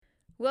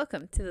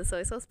Welcome to the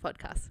Soy Sauce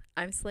Podcast.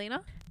 I'm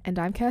Selena, And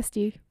I'm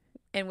Kirsty.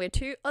 and we're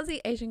two Aussie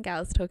Asian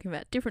gals talking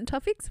about different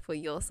topics for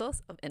your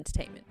source of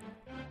entertainment.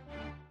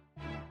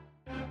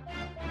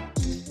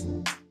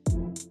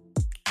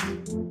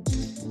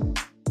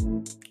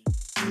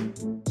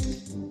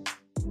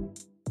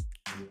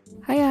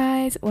 Hi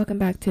guys, welcome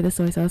back to the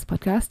Soy Sauce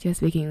Podcast. You're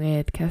speaking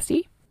with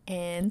Kirsty.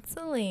 And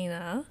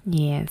Selena.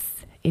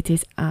 Yes, it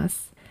is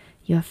us.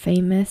 Your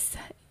favorite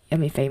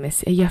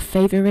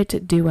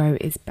duo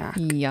is back.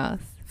 Yes,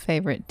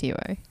 favorite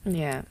duo.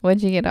 Yeah. What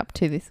did you get up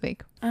to this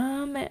week?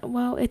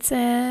 Well, it's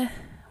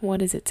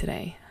what is it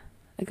today?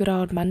 A good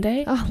old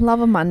Monday? Oh,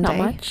 love a Monday. Not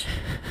much.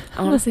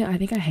 Honestly, I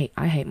think I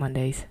hate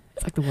Mondays.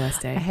 It's like the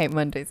worst day. I hate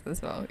Mondays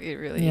as well. It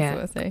really is the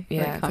worst day.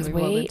 Yeah, I can't 'cause be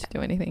bothered to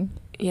do anything.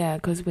 Yeah,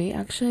 because we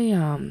actually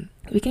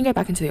we can go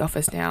back into the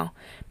office now,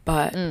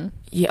 but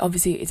yeah,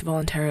 obviously it's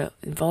voluntary,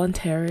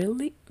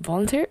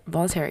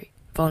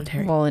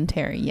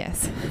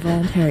 Yes.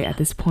 voluntary at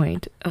this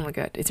point. Oh my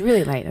god, it's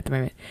really late at the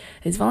moment.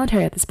 It's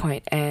voluntary at this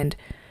point, and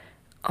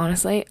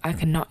honestly, I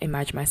cannot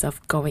imagine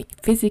myself going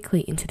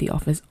physically into the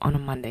office on a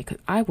Monday because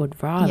I would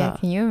rather. Yeah,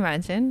 can you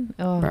imagine?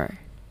 Oh, Bro.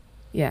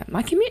 Yeah,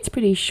 my commute's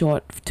pretty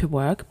short to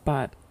work,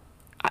 but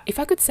if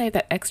I could save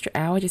that extra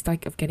hour just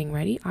like of getting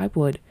ready, I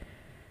would.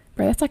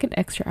 Bro, that's like an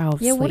extra hour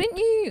of yeah.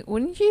 sleep.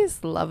 Wouldn't you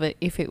just love it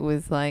if it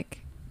was like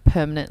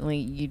permanently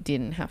you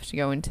didn't have to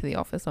go into the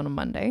office on a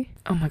Monday?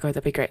 Oh my god,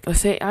 that'd be great.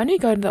 Let's say I only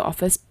go to the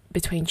office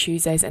between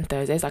Tuesdays and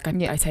Thursdays. Like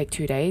Yeah. I take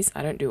 2 days.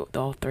 I don't do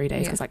the whole 3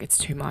 days because like it's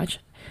too much.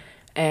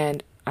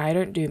 And I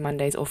don't do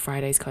Mondays or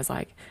Fridays because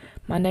like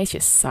Mondays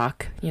just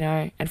suck, you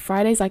know. And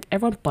Fridays, like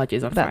everyone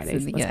budges on That's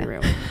Fridays. the- Let's yeah. be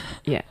real.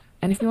 Yeah.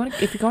 And if you're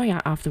going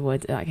out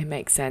afterwards, like it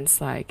makes sense.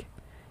 Like,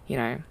 you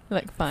know,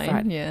 Like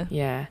fine, yeah.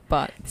 yeah.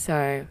 But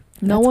So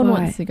no that's one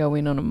why- wants to go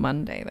in on a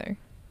Monday though.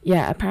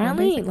 yeah.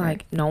 Apparently, basically.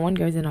 like no one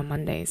goes in on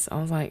Mondays.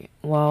 I was like,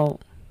 well,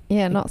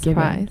 Yeah, not Given.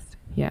 surprised.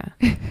 yeah.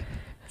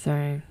 So,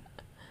 I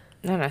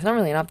don't know. It's not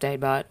really an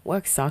update, but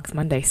work sucks.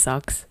 Monday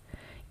sucks.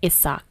 It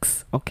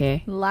sucks.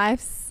 Okay.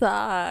 Life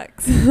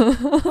sucks.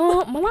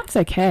 Well, my life's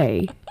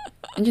okay.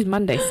 And just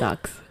Monday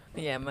sucks.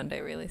 Yeah,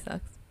 Monday really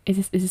sucks.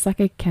 Is this like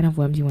a can of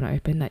worms you want to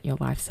open that your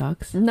life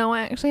sucks? No,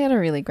 I actually had a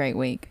really great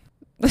week.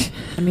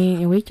 I mean,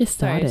 your week just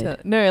Sorry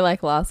started. no,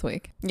 like last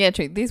week. Yeah,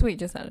 true. This week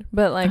just started.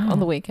 But like on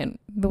the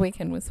Oh.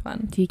 weekend was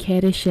fun. Do you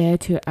care to share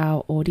to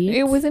our audience?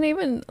 It wasn't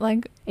even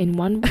like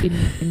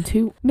in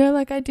two. no,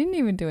 like I didn't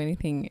even do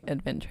anything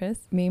adventurous.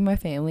 Me and my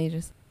family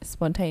just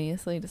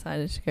spontaneously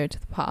decided to go to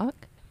the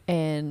park.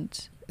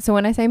 And so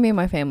when I say me and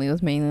my family, it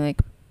was mainly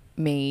like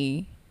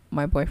me,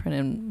 my boyfriend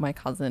and my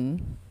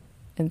cousin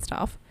and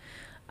stuff.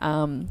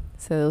 So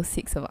there was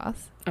 6 of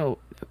us. Oh,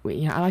 wait,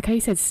 yeah. I like how you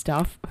said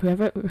stuff.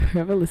 Whoever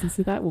listens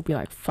to that will be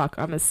like, "Fuck,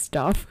 I'm a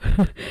stuff.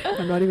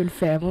 I'm not even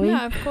family." No,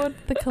 I've called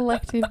the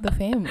collective the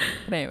family.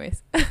 But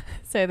anyways,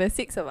 so there's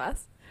 6 of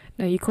us.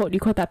 No, you called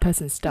that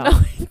person stuff. No,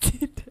 I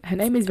did. Her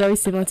name is very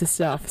similar to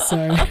stuff.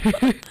 So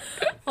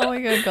Oh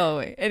my god, go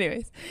away.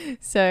 Anyways,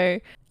 so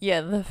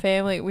yeah, the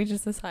family, we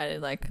just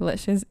decided like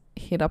let's just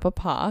hit up a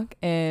park,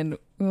 and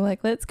we were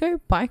like, let's go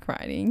bike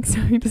riding.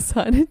 So we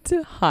decided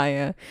to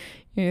hire,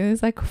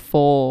 there's like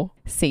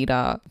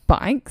 4-seater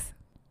bikes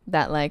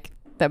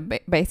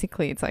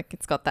basically it's like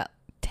it's got that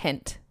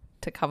tent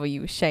to cover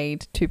you with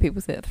shade. 2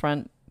 people sit at the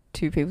front,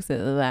 2 people sit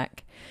at the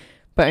back,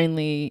 but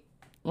only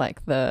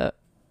like the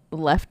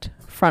left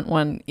front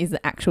one is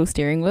the actual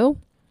steering wheel.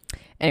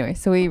 Anyway,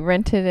 so we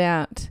rented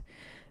out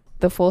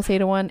the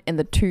 4-seater one and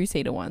the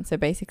 2-seater one. So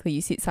basically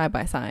you sit side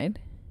by side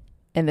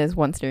and there's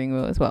one steering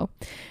wheel as well.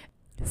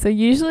 So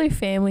usually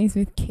families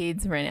with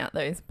kids rent out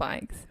those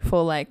bikes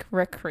for like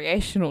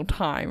recreational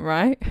time,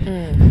 right?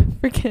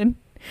 Freaking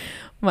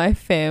my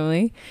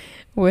family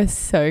were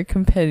so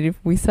competitive.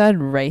 We started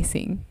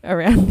racing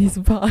around this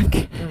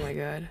park oh my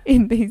god.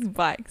 in these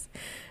bikes.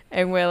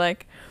 And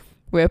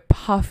we're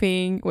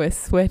puffing, we're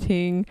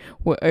sweating,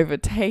 we're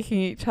overtaking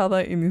each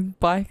other in this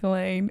bike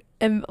lane.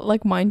 And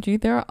like, mind you,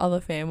 there are other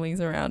families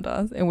around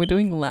us and we're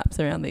doing laps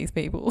around these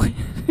people.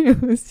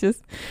 It was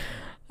just,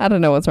 I don't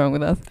know what's wrong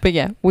with us. But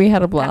yeah, we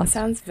had a That blast.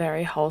 sounds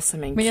very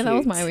wholesome and But yeah, cute. that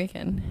was my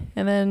weekend.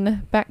 And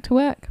then back to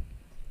work.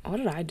 What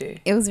did I do?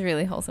 It was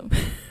really wholesome.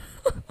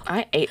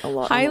 I ate a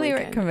lot. on the Highly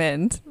weekend.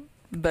 recommend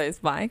those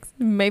bikes.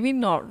 Maybe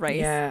not race.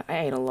 Yeah, I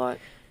ate a lot.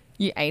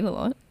 You ate a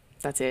lot.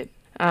 That's it.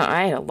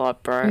 I ate a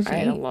lot, bro. What'd you I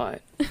ate a eat?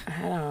 lot. I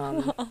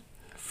had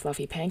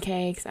fluffy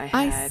pancakes. I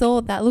I had. saw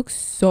that looks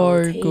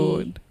so bubble tea.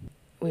 good.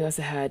 We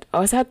also had. I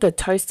also had the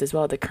toast as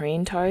well. The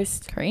Korean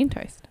toast. Korean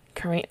toast.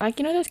 Korean, like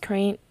you know those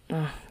Korean.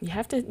 You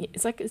have to.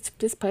 It's like it's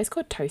this place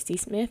called Toasty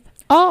Smith.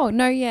 Oh,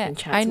 no, yeah. In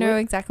I know Chatswood?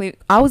 exactly.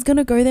 I was going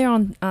to go there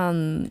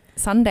on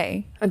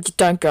Sunday.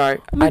 Don't go.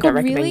 Oh my I don't God,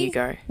 recommend really? you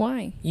go.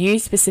 Why? You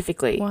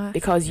specifically, Why?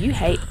 because you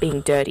hate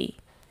being dirty.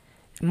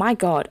 My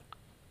God,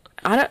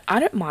 I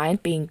don't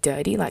mind being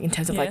dirty, like in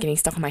terms of Yeah. like getting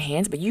stuff on my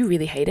hands, but you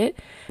really hate it.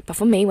 But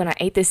for me, when I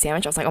ate this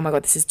sandwich, I was like, oh my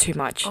God, this is too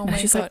much. Oh And my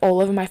it's just God. like all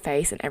over my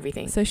face and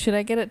everything. So should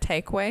I get it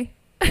takeaway?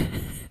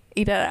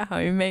 Eat it at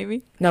home,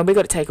 maybe. No, we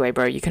got a takeaway,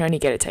 bro. You can only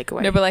get a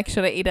takeaway. No, but like,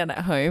 should I eat it at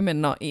home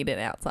and not eat it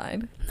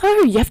outside?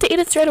 No, you have to eat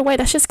it straight away.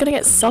 That's just gonna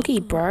get soggy,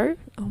 bro.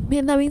 Oh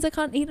man, that means I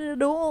can't eat it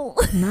at all.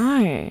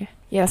 No.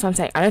 Yeah, that's what I'm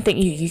saying. I don't think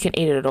you can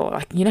eat it at all.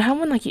 Like, you know how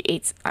when like you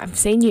eat, I've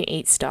seen you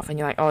eat stuff and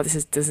you're like, oh, this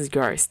is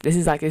gross. This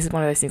is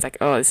one of those things like,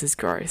 oh, this is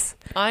gross.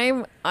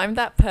 I'm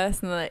that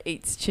person that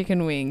eats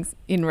chicken wings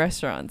in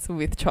restaurants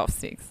with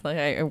chopsticks. Like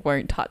I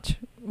won't touch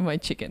my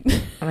chicken.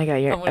 Oh my god,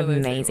 you're I'm one of those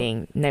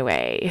amazing. No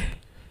way.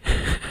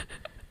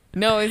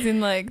 No, as in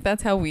like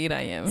that's how weird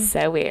I am.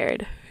 So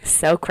weird.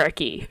 So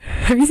quirky.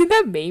 Have you seen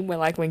that meme where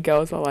like when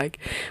girls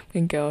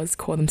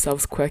call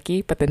themselves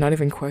quirky, but they're not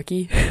even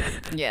quirky?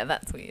 Yeah,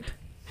 that's weird.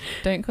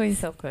 Don't call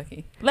yourself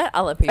quirky. Let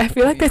other people. I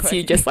feel like call that's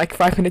you quirky. just like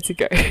 5 minutes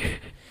ago.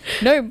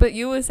 No, but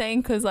you were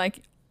saying because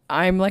like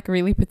I'm like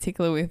really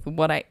particular with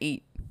what I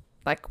eat,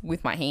 like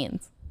with my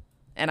hands,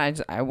 and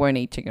I won't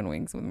eat chicken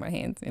wings with my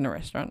hands in a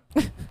restaurant.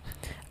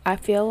 I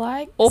feel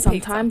like Or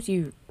sometimes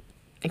you.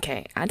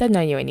 Okay, I don't know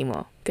you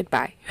anymore.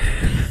 Goodbye.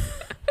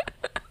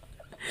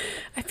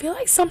 I feel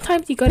like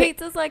sometimes you gotta.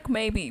 Pizza's like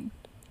maybe.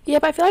 Yeah,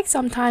 but I feel like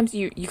sometimes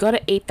you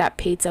gotta eat that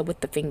pizza with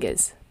the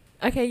fingers.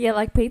 Okay, yeah,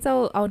 like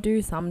pizza I'll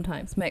do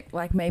sometimes, make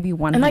like maybe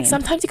one. And like hand.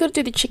 sometimes you gotta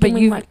do the chicken But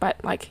wing, you've- like,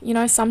 but like, you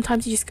know,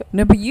 sometimes you just go.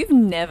 No, but you've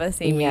never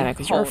seen Yeah, me no,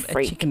 'cause you're a hold a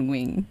freak. chicken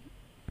wing.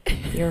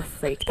 You're a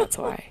freak. That's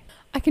why.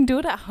 I can do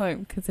it at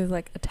home because there's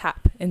like a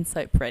tap and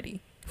soap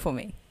ready for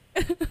me.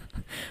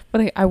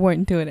 But I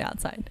won't do it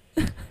outside.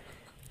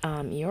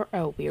 You're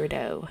a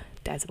weirdo.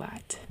 That's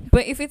what.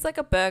 But if it's like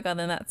a burger,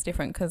 then that's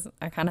different because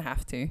I kind of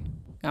have to.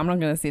 I'm not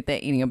going to sit there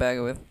eating a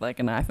burger with like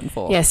a knife and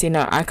fork. Yeah, see,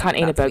 no, I can't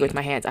eat a That's burger weird. with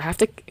my hands. I have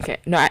to. Okay,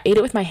 no, I eat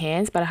it with my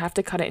hands, but I have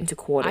to cut it into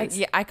quarters.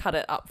 I cut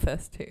it up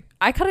first too.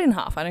 I cut it in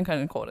half. I don't cut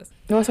it in quarters.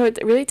 No, so it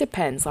really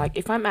depends. Like,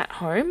 if I'm at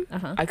home,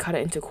 Uh-huh. I cut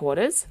it into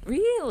quarters.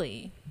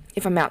 Really?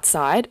 If I'm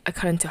outside, I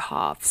cut into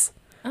halves.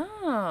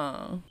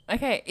 Oh.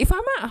 Okay. If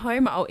I'm at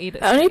home, I'll eat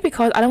it. Only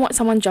because I don't want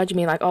someone judging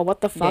me like, oh,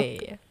 what the fuck?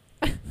 Yeah.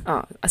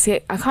 Oh, I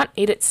see. I can't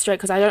eat it straight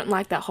because I don't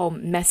like that whole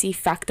messy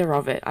factor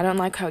of it. I don't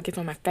like how it gets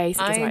on my face.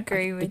 It I doesn't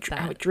agree like, with how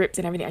that. it drips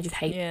and everything. I just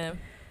hate. Yeah.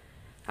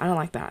 I don't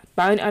like that.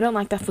 But I don't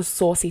like that for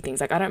saucy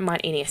things. Like, I don't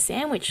mind eating a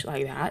sandwich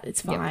like that.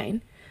 It's Yep.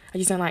 fine. I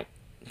just don't like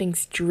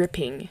things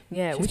dripping.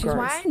 Yeah, It's which gross. is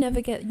why I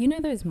never get, you know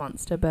those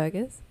monster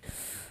burgers?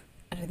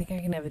 I don't think I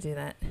can ever do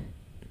that.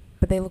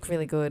 But they look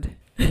really good.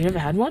 You never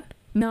had one?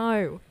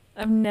 No,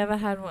 I've never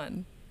had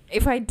one.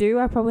 If I do,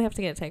 I probably have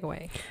to get a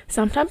takeaway.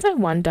 Sometimes I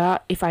wonder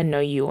if I know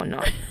you or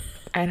not.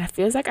 And it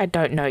feels like I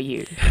don't know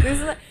you. This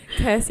is like,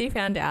 Kirsty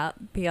found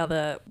out the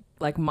other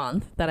like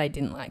month that I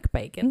didn't like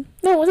bacon.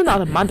 No, it wasn't the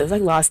other month. It was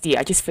like last year.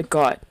 I just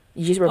forgot.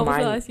 You just Oh, was it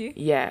reminded last year?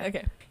 Yeah.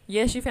 Okay.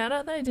 Yeah, she found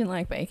out that I didn't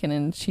like bacon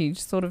and she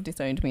sort of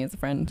disowned me as a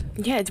friend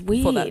Yeah, it's for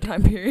that weird.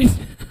 time period.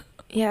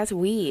 Yeah, that's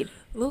weird.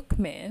 Look,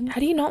 man,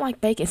 How do you not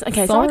like bacon?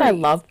 Okay, it's not like I Sorry.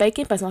 love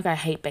bacon, but it's not like I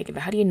hate bacon.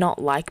 But how do you not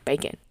like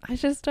bacon? I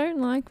just don't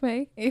like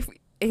bacon.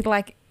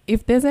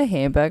 If there's a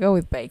hamburger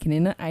with bacon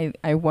in it,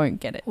 I won't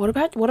get it. What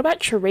about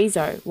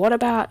chorizo? What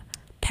about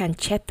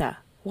pancetta?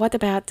 What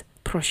about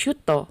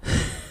prosciutto?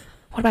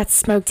 What about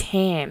smoked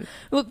ham?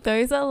 Look,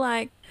 those are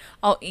like,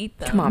 I'll eat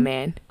them. Come on,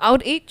 man. I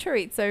would eat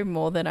chorizo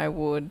more than I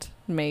would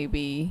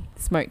maybe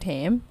smoked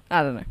ham.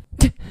 I don't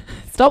know.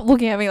 Stop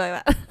looking at me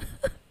like that.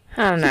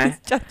 I don't know. She's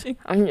judging.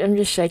 I'm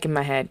just shaking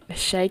my head.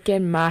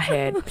 Shaking my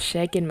head.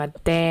 Shaking my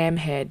damn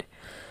head.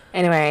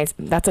 Anyways,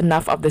 that's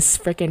enough of this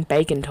freaking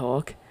bacon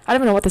talk. I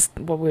don't even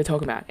know what we were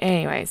talking about.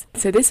 Anyways,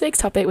 so this week's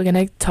topic, we're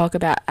going to talk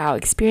about our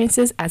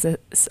experiences as an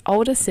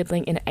older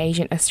sibling in an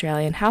Asian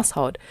Australian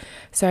household.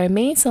 So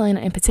me and Selena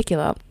in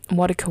particular,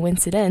 what a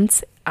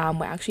coincidence,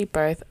 we're actually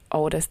both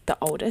the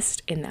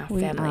oldest in our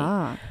family.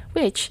 are.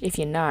 Which, if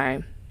you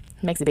know,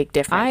 makes a big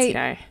difference, you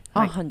know.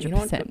 Like, you know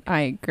 100%. I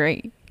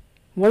agree.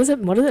 what does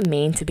it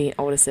mean to be an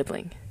older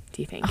sibling,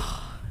 do you think?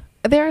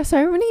 There are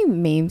so many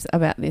memes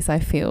about this, I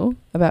feel,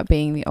 about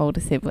being the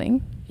older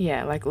sibling.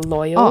 Yeah, like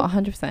loyal, Oh,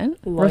 100%.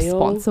 Loyal.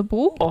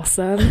 Responsible.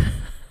 awesome,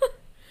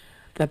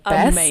 the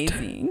best,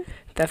 Amazing.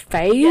 the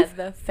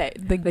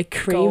fave, the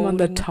cream on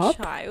the golden top.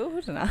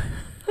 child.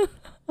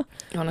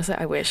 Honestly,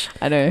 I wish.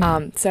 I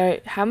know. So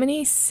how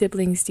many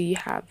siblings do you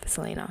have,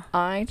 Selena?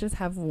 I just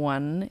have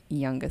one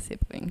younger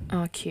sibling.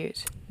 Oh,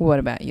 cute. What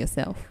about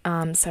yourself?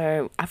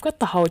 So I've got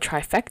the whole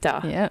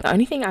trifecta. Yeah. The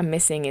only thing I'm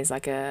missing is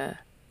like a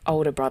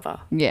older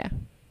brother Yeah.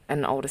 and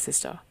an older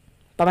sister.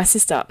 But my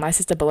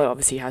sister below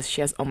obviously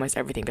she has almost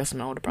everything, just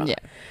an older brother.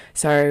 Yeah.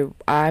 So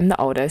I'm the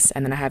oldest,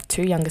 and then I have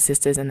 2 younger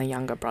sisters and a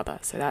younger brother.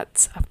 So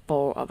that's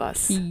 4 of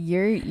us.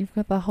 You've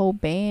got the whole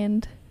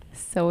band.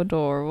 So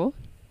adorable.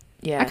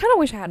 Yeah. I kind of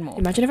wish I had more.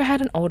 Imagine if I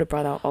had an older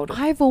brother or older.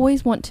 I've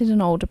always wanted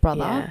an older brother.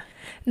 Yeah.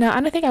 No, I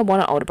don't think I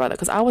want an older brother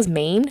because I was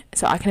mean,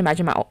 so I can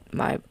imagine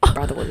my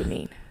brother would be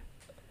mean.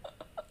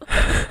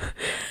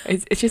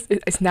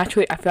 It's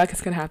naturally. I feel like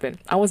it's gonna happen.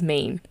 I was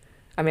mean.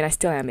 I mean, I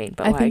still am mean,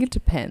 but I think it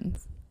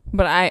depends.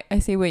 But I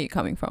see where you're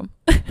coming from.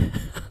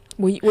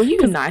 were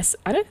you nice?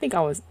 I don't think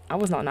I was. I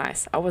was not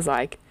nice. I was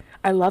like,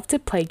 I love to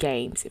play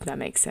games, if that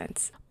makes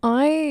sense.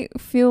 I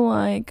feel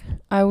like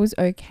I was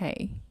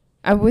okay.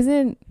 I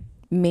wasn't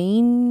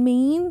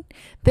mean.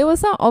 There were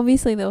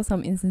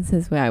some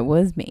instances where I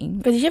was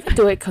mean. But did you ever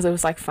do it because it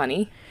was like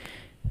funny?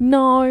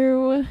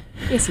 No.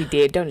 Yes, you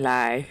did. Don't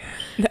lie.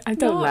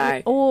 Don't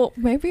lie. Or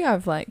maybe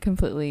I've like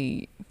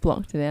completely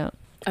blocked it out.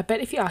 I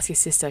bet if you ask your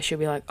sister, she'll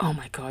be like, oh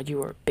my God, you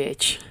were a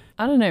bitch.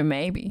 I don't know,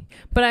 maybe.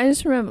 But I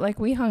just remember like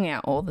we hung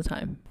out all the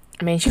time.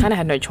 I mean, she kind of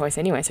had no choice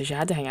anyway, so she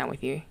had to hang out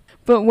with you.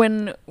 But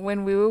when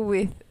we were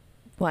with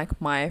like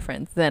my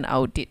friends, then I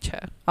would ditch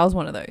her. I was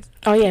one of those.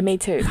 Oh yeah, me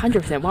too.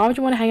 100%. Why would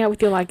you want to hang out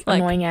with your like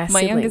annoying ass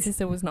my siblings? younger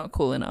sister was not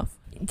cool enough.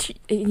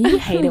 You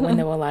hate it when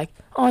they were like,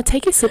 oh,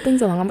 take your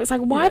siblings along. It's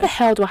like, why the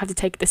hell do I have to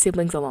take the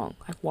siblings along?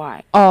 Like,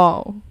 why?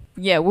 Oh,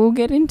 yeah, we'll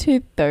get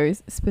into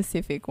those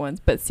specific ones.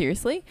 But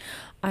seriously,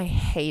 I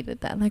hated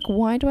that. Like,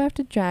 why do I have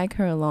to drag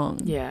her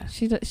along? Yeah.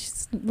 She's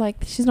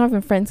not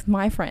even friends with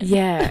my friends.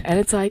 Yeah, and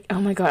it's like, oh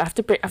my God, I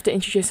have to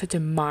introduce her to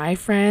my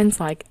friends,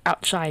 like,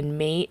 outshine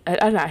me. I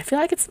don't know, I feel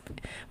like it's,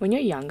 when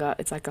you're younger,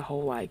 it's like a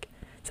whole, like,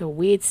 it's a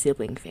weird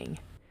sibling thing.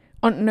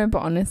 No, but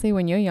honestly,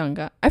 when you're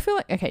younger, I feel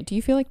like, okay, do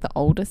you feel like the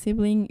older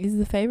sibling is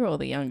the favorite or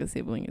the younger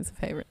sibling is the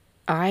favorite?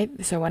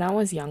 So when I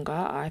was younger,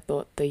 I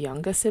thought the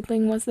younger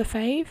sibling was the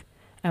fave.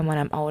 And when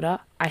I'm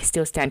older, I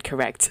still stand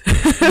correct.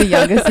 The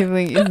younger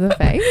sibling is the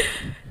fave?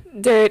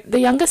 Dude, the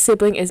younger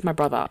sibling is my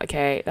brother,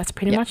 okay? That's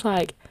pretty much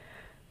like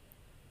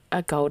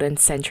a golden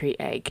century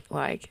egg.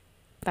 Like,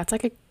 that's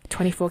like a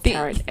 24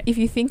 carat. If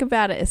you think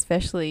about it,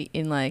 especially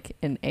in like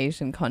an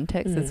Asian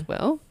context as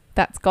well,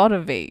 that's gotta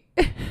be.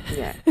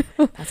 Yeah.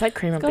 That's like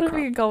cream of the crop.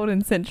 Gotta be a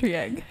golden century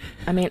egg.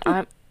 I mean,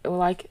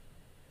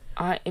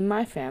 in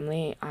my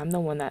family, I'm the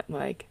one that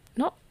like,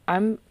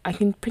 I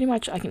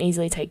can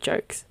easily take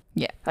jokes.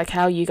 Yeah. Like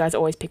how you guys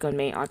always pick on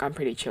me, like I'm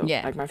pretty chill.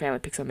 Yeah. Like my family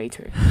picks on me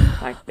too.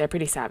 Like they're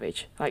pretty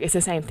savage. Like it's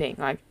the same thing.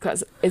 Like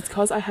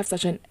because I have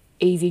such an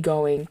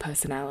easygoing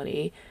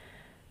personality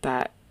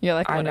that You're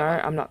like, I know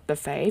whatever. I'm not the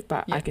fave,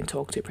 but I can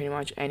talk to pretty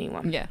much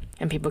anyone. Yeah.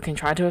 And people can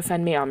try to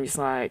offend me. I'm just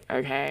like,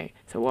 okay,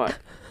 so what?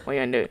 What are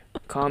you gonna do?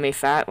 Call me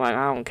fat? Like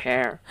I don't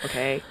care.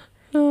 Okay.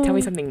 Tell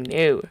me something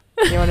new.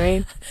 You know what I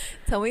mean?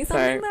 Tell me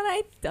something that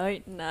I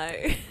don't know.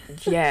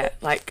 Yeah.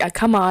 Like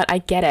come on, I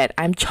get it.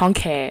 I'm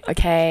chunky.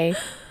 Okay.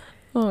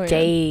 Oh,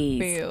 Jeez.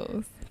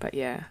 feels. But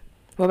yeah.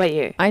 What about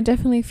you? I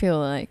definitely feel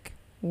like,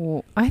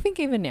 I think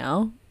even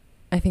now,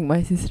 I think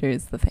my sister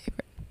is the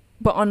favorite.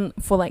 But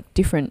for like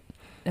different,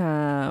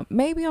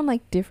 maybe on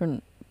like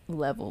different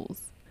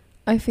levels.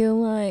 I feel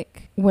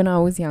like when I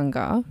was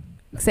younger,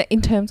 so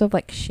in terms of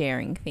like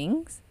sharing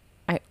things,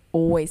 I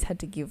always had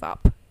to give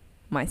up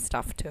my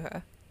stuff to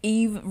her.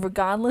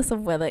 Regardless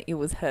of whether it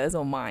was hers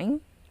or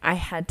mine, I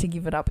had to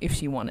give it up if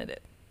she wanted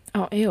it.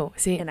 Oh, ew.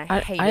 See, And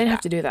I didn't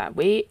have to do that.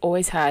 We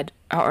always had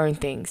our own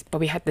things, but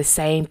we had the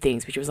same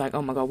things, which was like,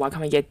 oh my God, why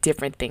can't we get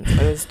different things?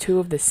 But it was two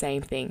of the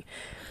same thing.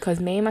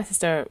 Because me and my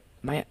sister,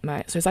 so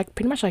it's like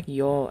pretty much like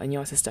your and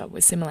your sister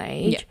were similar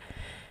age.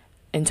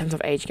 Yeah. In terms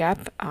of age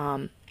gap.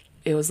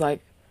 It was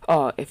like,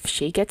 oh, if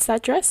she gets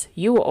that dress,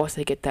 you will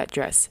also get that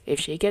dress. If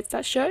she gets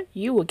that shirt,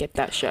 you will get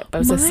that shirt. But it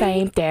was the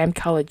same damn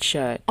coloured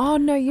shirt. Oh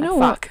no, you know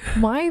fuck. what?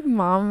 My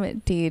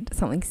mum did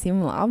something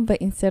similar,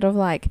 but instead of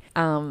like,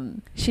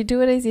 she'd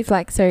do it as if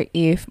like, so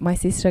if my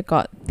sister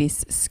got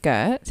this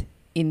skirt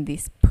in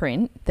this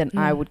print, then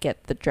I would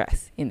get the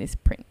dress in this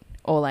print.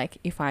 Or like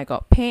if I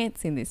got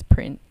pants in this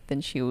print, then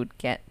she would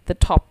get the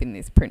top in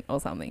this print or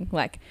something.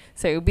 Like,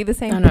 so it would be the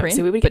same print,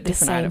 so we would get but the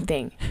same item.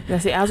 thing. No,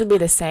 see, ours would be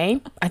the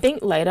same. I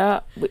think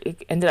later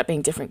it ended up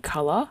being different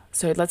colour.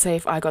 So let's say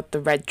if I got the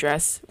red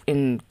dress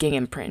in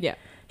gingham print,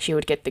 she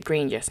would get the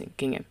green dress in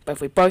gingham. But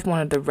if we both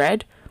wanted the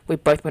red, we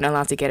both weren't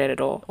allowed to get it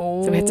at all.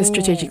 So we had to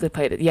strategically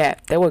play it. Yeah,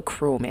 they were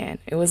cruel, man.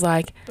 It was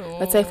like,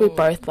 let's say if we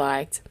both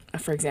liked,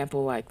 for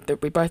example, like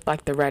we both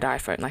liked the red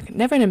iPhone. Like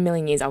never in a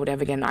million years I would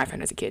ever get an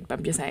iPhone as a kid. But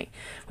I'm just saying,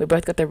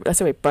 let's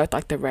say we both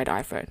like the red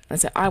iPhone.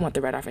 Let's say I want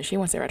the red iPhone, she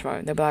wants the red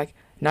phone. They'll be like,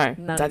 no,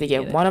 it's either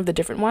get one of the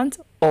different ones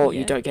or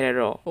you don't get it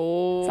at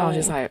all. So I was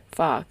just like,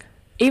 fuck.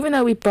 Even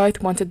though we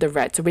both wanted the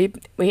red, so we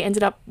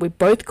ended up, we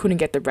both couldn't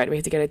get the red. We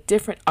had to get a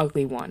different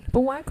ugly one.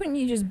 But why couldn't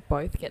you just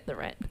both get the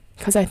red?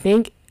 Because I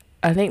think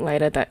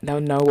later that they'll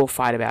know we'll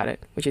fight about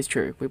it, which is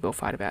true. We will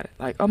fight about it.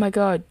 Like, oh my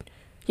God,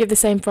 you have the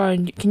same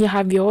phone. Can you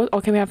have yours?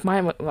 Or can we have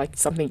mine? Like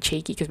something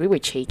cheeky, because we were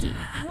cheeky.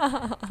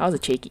 I was a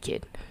cheeky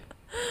kid.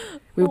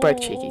 We were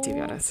both cheeky, to be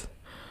honest.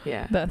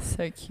 Yeah. That's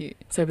so cute.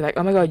 So it'd be like,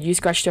 oh my God, you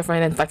scratched your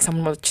phone, and like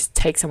someone will just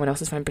take someone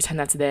else's phone, pretend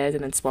that's theirs,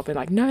 and then swap it.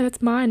 Like, no,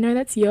 that's mine. No,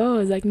 that's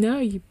yours. Like, no,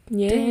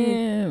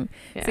 Damn.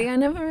 Yeah. See, I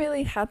never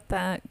really had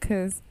that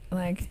because,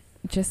 like,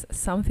 just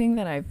something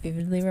that I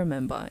vividly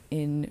remember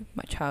in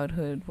my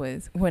childhood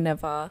was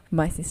whenever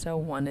my sister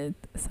wanted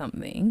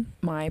something,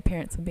 my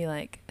parents would be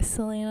like,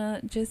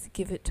 Selena, just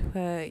give it to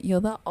her. You're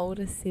the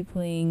older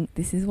sibling.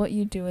 This is what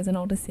you do as an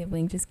older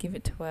sibling. Just give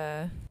it to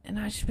her. And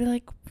I'd just be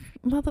like,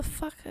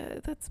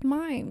 motherfucker, that's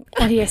mine.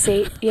 Oh, yeah,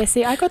 see,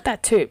 I got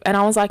that too. And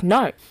I was like,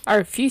 no, I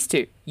refuse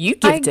to. You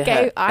give it to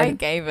her. I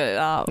gave it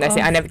up. No,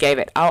 see, I never gave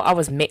it. I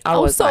was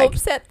so like,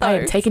 upset though. I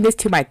am taking this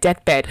to my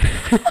deathbed.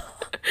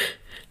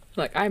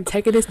 Like, I'm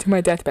taking this to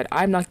my deathbed.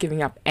 I'm not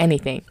giving up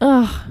anything.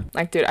 Oh,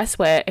 Like, dude, I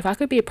swear, if I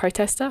could be a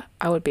protester,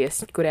 I would be a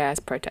good ass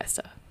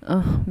protester.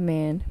 oh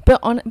man.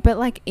 But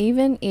like,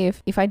 even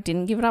if I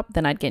didn't give it up,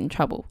 then I'd get in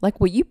trouble. Like,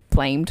 were you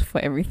blamed for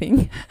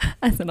everything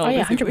as an Oh older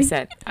yeah, sibling?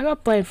 100%. I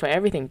got blamed for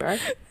everything, bro.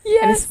 And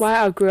Yes. that's why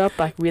I grew up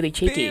like really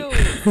cheeky. Ew.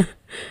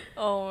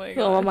 Oh my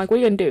So I'm god. like, what are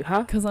you gonna do,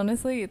 huh? Because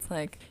honestly, it's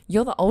like,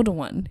 you're the older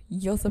one.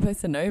 You're supposed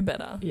to know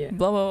better. Yeah.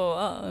 Blah, blah,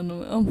 blah, blah. And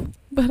I'm like,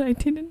 but I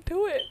didn't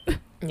do it.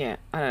 Yeah,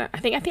 I don't know. I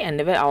think at the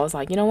end of it, I was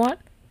like, you know what?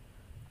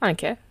 I don't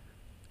care.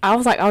 I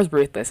was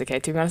ruthless. Okay,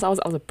 to be honest, I was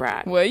a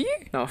brat. Were you?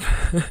 No,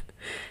 yeah,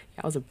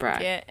 I was a brat.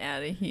 Get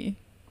out of here.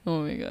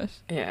 Oh my gosh.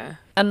 Yeah.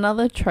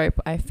 Another trope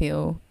I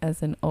feel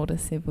as an older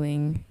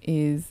sibling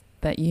is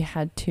that you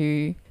had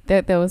to,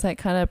 there was like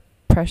kind of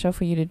pressure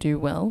for you to do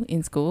well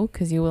in school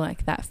because you were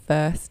like that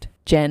first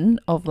gen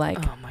of like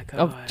Oh my god.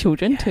 of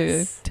children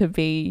yes. to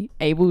be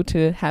able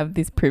to have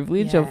this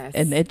privilege of Yes.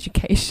 an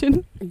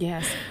education.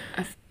 Yes.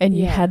 And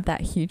you Yeah. had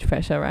that huge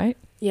pressure, right?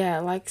 Yeah,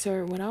 like,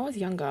 so when I was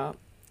younger,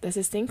 there's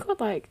this thing called,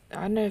 like,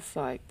 I don't know if,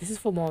 like, this is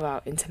for more of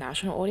our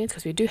international audience,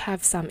 because we do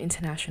have some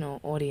international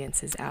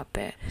audiences out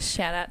there.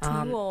 Shout out to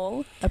Um, you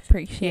all.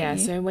 Appreciate Yeah, you.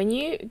 so when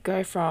you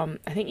go from,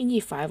 I think in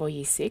year 5 or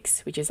year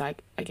 6, which is,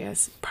 like, I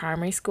guess,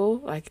 primary school,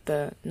 like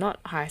the, not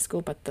high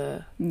school, but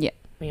the, Yeah.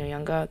 when you're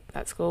younger,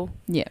 that school.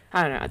 Yeah.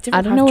 I don't know. Different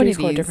I don't know what countries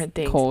it call is different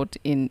things. called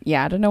in,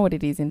 I don't know what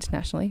it is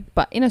internationally,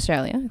 but in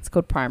Australia, it's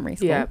called primary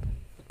school. Yeah,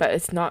 but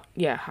it's not,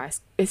 high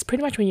school. It's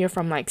pretty much when you're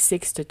from, like,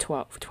 6 to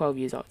 12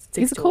 years old. 6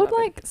 Is it to called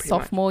 11, like pretty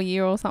much. sophomore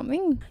year or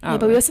something? I Yeah, don't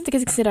but we know. also have to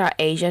consider our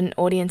Asian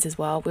audience as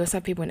well. We also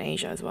have people in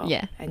Asia as well.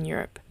 Yeah. And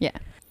Europe.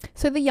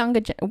 So the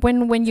younger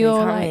when So you you're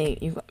can't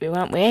like,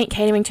 really, we ain't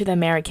catering to the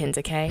Americans,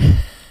 okay?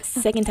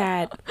 Second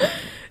tied.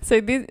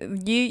 so this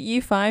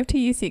year 5 to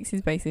year 6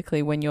 is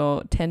basically when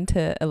you're 10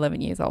 to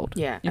 11 years old.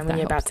 Yeah, If and when that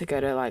you're about helps. to go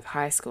to like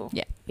high school.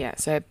 Yeah. Yeah,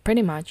 so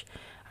pretty much,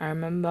 I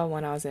remember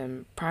when I was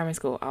in primary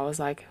school, I was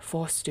like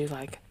forced to do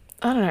like,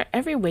 I don't know,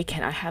 every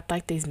weekend I had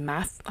like these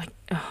math, like,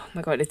 oh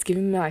my god, it's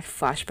giving me like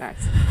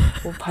flashbacks.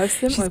 We'll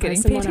post them. She's we'll getting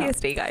post them on our-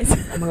 PTSD, guys.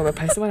 Oh my god, we'll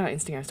post them on our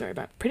Instagram story.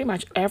 But pretty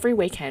much every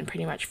weekend,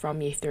 pretty much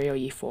from year 3 or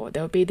year 4,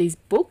 there would be these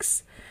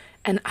books,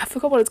 and I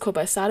forgot what it's called,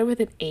 but it started with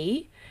an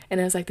E, and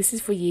it was like, this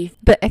is for year.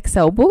 The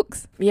Excel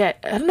books. Yeah,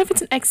 I don't know if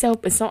it's an Excel.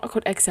 It's not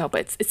called Excel,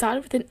 but it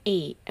started with an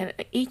E, and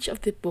each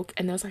of the book,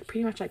 and there was like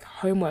pretty much like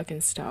homework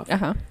and stuff.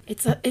 Uh-huh.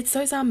 It's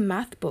those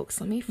math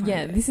books. Let me find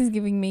Yeah, it. this is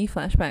giving me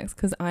flashbacks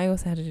because I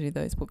also had to do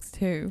those books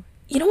too.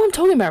 You know what I'm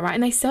talking about, right?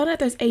 And they sell it at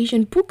those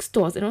Asian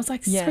bookstores, and it was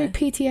like so Yeah.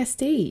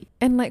 PTSD.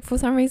 And like for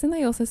some reason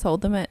they also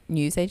sold them at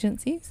news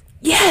agencies.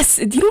 Yes,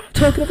 do you know what I'm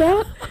talking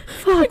about?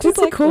 Fuck, what's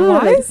it like, called?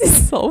 why is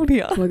this sold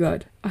here? Oh my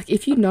god! Like,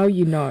 if you know,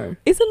 you know.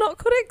 Is it not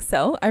called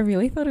Excel? I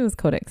really thought it was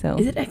called Excel.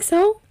 Is it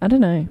Excel? I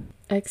don't know.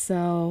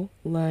 Excel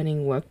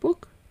Learning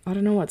Workbook. I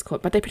don't know what it's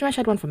called, but they pretty much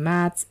had one for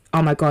maths.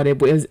 Oh my god, it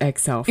was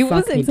Excel. It Fuck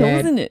was me Excel, dead.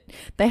 wasn't it?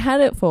 They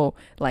had it for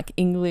like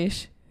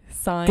English,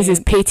 science. This is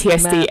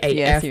PTSD maths. AF,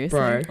 Yeah, seriously.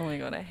 bro. Oh my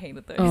god, I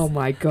hated those. Oh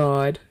my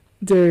god,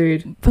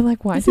 dude. But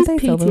like, why This did is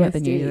they sell them at the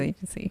PTSD. news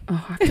agency? Oh,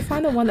 I have to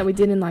find the one that we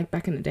did in like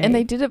back in the day. And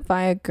they did it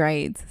via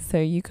grades, so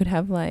you could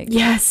have like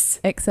yes,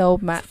 Excel,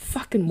 it's math,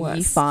 fucking year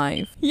worse.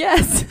 5.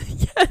 Yes,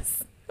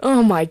 yes.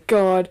 Oh my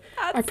god,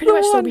 I That's pretty the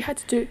much thought one. we had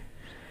to do.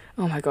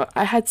 Oh my god,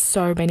 I had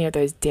so many of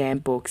those damn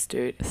books,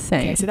 dude.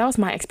 Same. Okay, so that was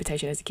my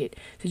expectation as a kid,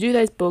 to do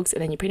those books,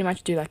 and then you pretty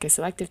much do like a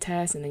selective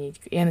test, and then you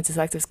end into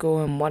selective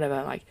school and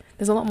whatever. Like,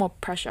 there's a lot more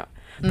pressure.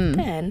 Mm.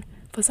 Then,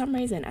 for some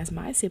reason, as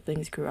my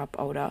siblings grew up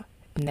older,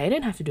 they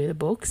didn't have to do the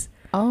books.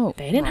 Oh,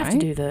 They didn't have to right.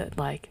 do the,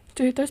 like,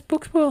 dude, those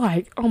books were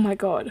like, oh my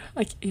god.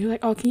 Like, you're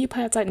like, oh, can you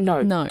play outside?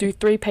 No. No. Do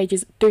 3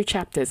 pages, 3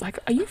 chapters. Like,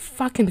 are you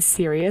fucking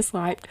serious?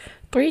 Like,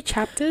 3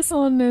 chapters?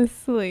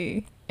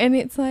 Honestly. And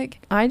it's like,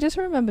 I just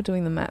remember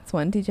doing the maths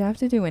one. Did you have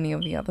to do any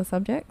of the other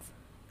subjects?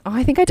 Oh,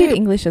 I think I did Dude,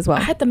 English as well.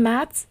 I had the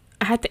maths,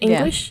 I had the Yeah.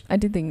 English, I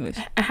did the English.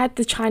 I had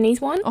the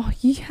Chinese one, Oh,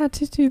 you had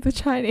to do the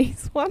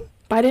Chinese one?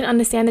 but I didn't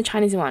understand the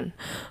Chinese one.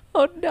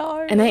 Oh,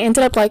 no. And they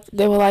ended up like,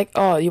 they were like,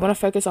 oh, you want to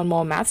focus on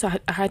more maths? So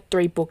I had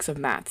 3 books of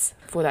maths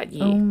for that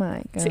year. Oh,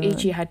 my God. So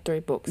each year had 3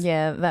 books.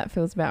 Yeah, that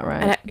feels about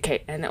right. And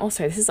and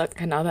also this is like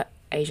another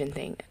Asian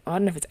thing. I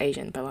don't know if it's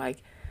Asian, but like,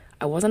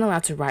 I wasn't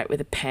allowed to write with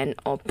a pen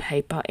or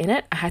paper in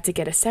it. I had to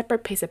get a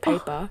separate piece of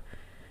paper,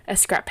 a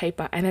scrap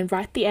paper, and then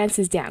write the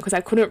answers down because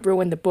I couldn't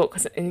ruin the book.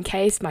 Because in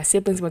case my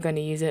siblings were going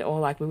to use it, or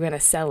like we were going to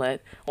sell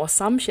it, or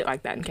some shit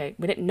like that. Okay,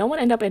 no one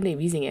ended up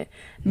using it.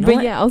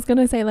 But yeah, I was going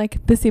to say,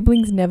 like, the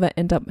siblings never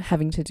end up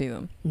having to do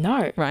them,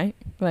 No. right?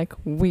 Like,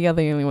 we are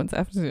the only ones that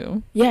have to do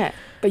them. Yeah,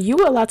 but you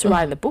were allowed to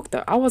write in the book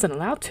though. I wasn't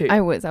allowed to.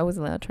 I was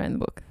allowed to try in the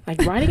book.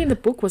 Like, writing in the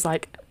book was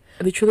like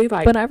literally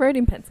like But I wrote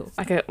in pencils.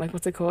 like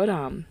what's it called?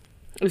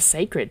 It was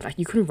sacred. Like,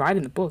 you couldn't write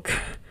in the book.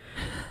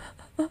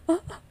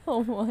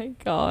 Oh my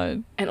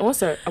God. And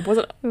also, I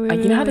wasn't like,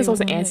 you know how there's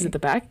also answers at the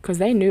back, because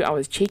they knew I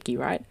was cheeky,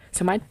 right?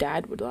 So my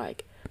dad would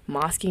like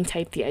masking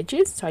tape the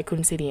edges so I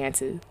couldn't see the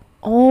answers.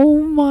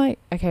 Oh my.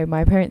 Okay,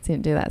 my parents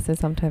didn't do that, so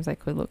sometimes I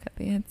could look at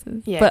the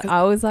answers. Yeah, But 'cause-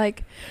 I was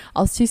like,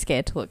 I was too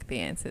scared to look at the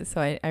answers,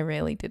 so I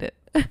rarely did it.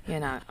 Yeah,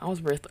 nah, I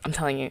was I'm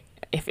telling you,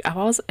 if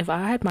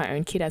I had my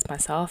own kid as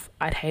myself,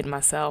 I'd hate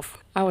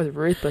myself. I was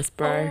ruthless,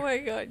 bro. Oh my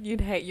god,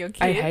 you'd hate your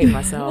kid. I'd hate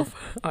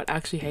myself. I'd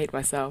actually hate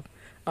myself.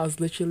 I was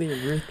literally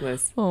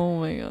ruthless. Oh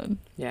my god.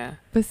 Yeah.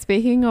 But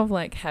speaking of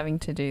like having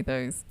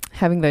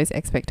those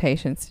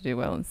expectations to do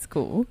well in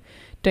school,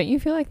 don't you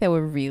feel like they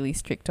were really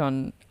strict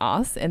on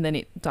us and then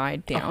it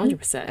died down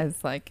 100%.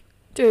 as like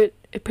Dude,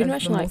 it pretty as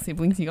much the more like,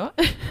 siblings you got?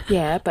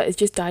 yeah, but it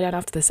just died out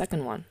after the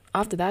second one.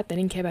 After that, they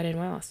didn't care about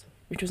anyone else,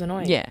 which was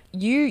annoying. Yeah.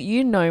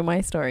 You know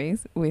my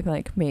stories with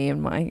like me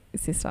and my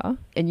sister,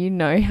 and you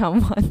know how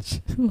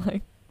much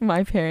like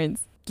my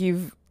parents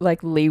give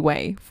like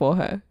leeway for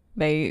her.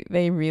 They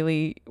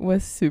really were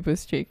super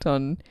strict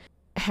on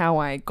how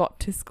I got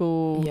to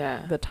school,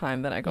 Yeah. the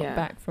time that I got Yeah.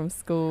 back from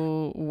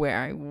school, where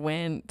I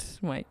went,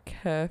 my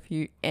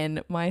curfew,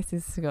 and my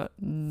sister got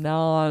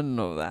none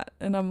of that.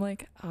 And I'm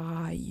like,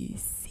 are you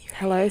serious?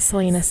 Hello,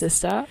 Selena's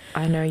sister.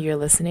 I know you're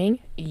listening.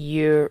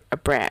 You're a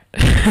brat.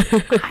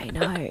 I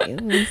know,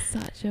 it was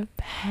such a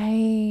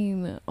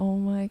pain. Oh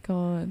my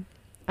god.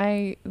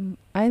 I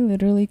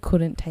literally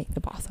couldn't take the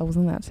bus. I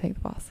wasn't allowed to take the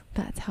bus.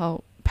 That's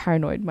how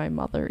paranoid my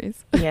mother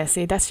is. Yeah,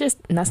 see, that's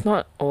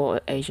not all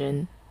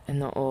Asian and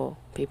not all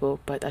people,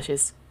 but that's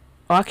just,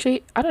 well,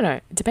 actually, I don't know.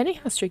 Depending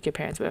how strict your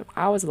parents were,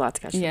 I was allowed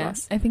to catch the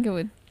bus. I think it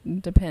would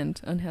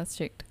depend on how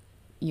strict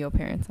your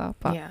parents are.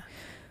 But Yeah.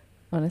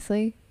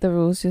 honestly, the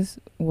rules just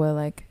were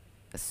like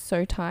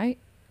so tight,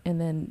 and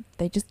then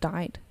they just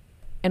died.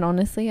 And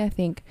honestly, I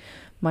think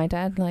my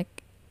dad,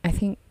 I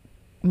think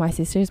my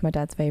sister is my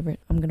dad's favorite.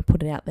 I'm going to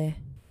put it out there.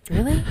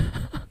 Really?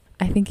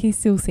 I think he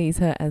still sees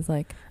her as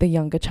like the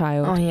younger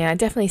child. Oh, yeah, I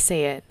definitely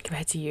see it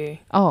compared to you.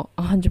 Oh,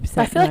 100%.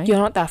 But I feel no? like you're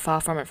not that far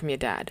from it from your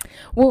dad.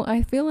 Well,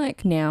 I feel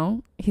like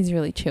now he's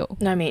really chill.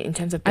 No, I mean, in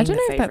terms of being I don't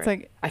know the if favorite. that's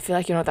like, I feel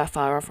like you're not that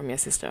far off from your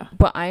sister.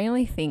 but I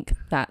only think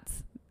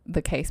that's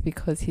the case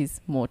because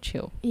he's more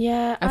chill.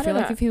 Yeah, I feel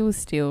like if he was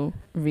still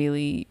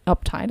really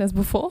uptight as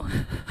before,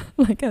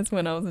 like as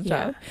when I was a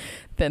child,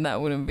 then that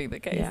wouldn't be the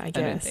case. Yeah, I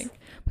don't guess. think.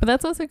 But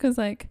that's also because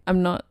like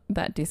I'm not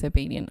that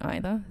disobedient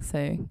either,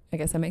 so I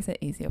guess that makes it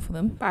easier for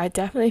them. But I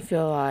definitely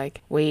feel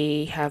like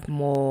we have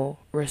more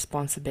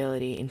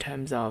responsibility in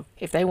terms of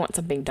if they want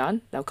something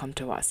done, they'll come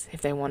to us.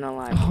 If they want to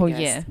like, Oh I guess-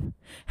 yeah,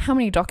 how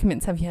many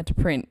documents have you had to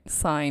print,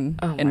 sign,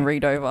 Oh and my-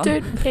 read over?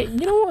 Dude, hey,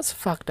 you know what's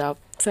fucked up?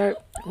 So,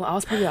 well, I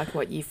was probably like,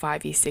 what, year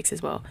 5, year 6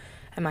 as well.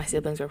 And my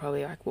siblings were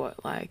probably like,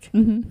 what, like,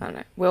 Mm-hmm. I don't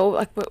know. We're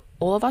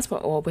all of us were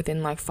all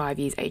within like 5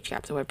 years age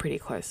gap, so we're pretty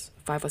close.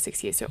 5 or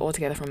 6 years. So all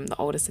together from the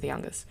oldest to the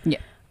youngest. Yeah.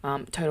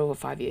 Total of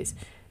 5 years.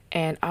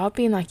 And I'll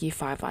be in like year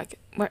 5, like,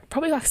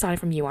 probably like starting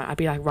from year 1, I'd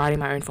be like writing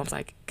my own forms,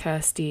 like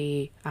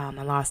Kirsty,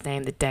 my last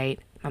name, the date,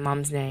 my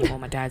mum's name or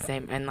my dad's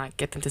name, and like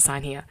get them to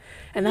sign here.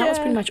 And that was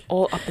pretty much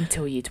all up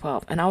until year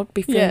 12. And I would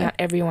be filling out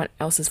everyone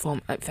else's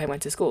form if they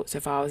went to school. So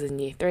if I was in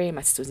year 3,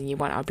 my sister was in year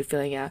 1, I would be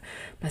filling out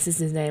my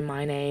sister's name,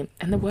 my name.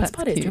 And the worst That's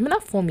part is, cute. remember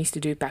that form we used to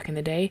do back in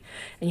the day?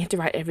 And you had to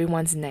write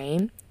everyone's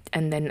name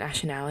and then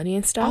nationality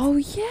and stuff. Oh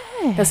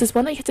yeah. There's this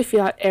one that you had to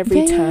fill out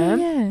every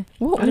term. Yeah.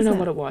 What I don't was know that?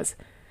 what it was.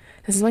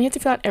 There's this one you have to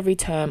fill out every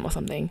term or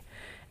something.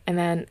 And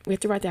then we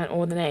have to write down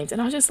all the names.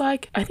 And I was just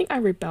like, I think I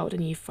rebelled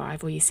in year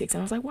 5 or year 6. And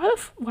I was like,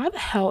 why the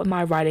hell am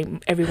I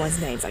writing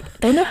everyone's names? Like,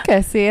 they know.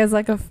 Kirsty as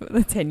like a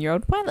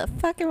 10-year-old. Why the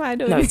fuck am I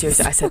doing No, this?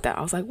 seriously, I said that.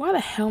 I was like, why the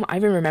hell? I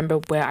even remember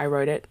where I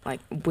wrote it, like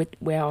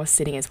where I was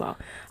sitting as well.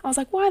 I was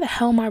like, why the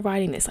hell am I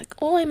writing this? Like,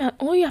 all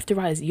you have to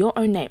write is your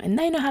own name. And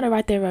they know how to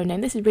write their own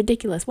name. This is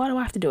ridiculous. Why do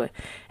I have to do it?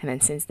 And then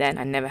since then,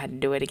 I never had to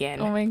do it again.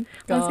 Oh my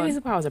Well, god. this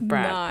is why I was a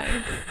brat.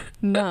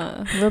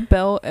 Nah.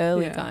 Rebel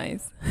early, Yeah.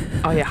 guys.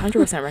 Oh, yeah,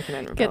 100%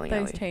 recommend Get rebelling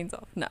those early. chains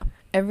off. No.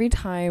 Every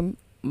time,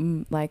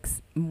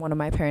 one of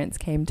my parents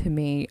came to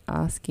me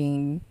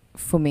asking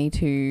for me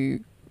to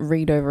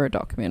read over a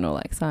document or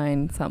like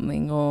sign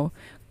something or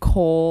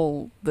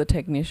call the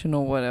technician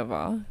or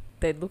whatever,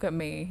 they'd look at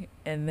me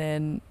and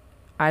then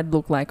I'd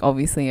look like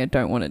obviously I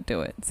don't want to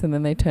do it. So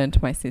then they turn to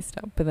my sister,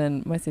 but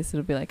then my sister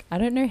would be like, I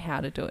don't know how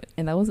to do it.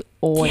 And that was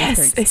always her Yes,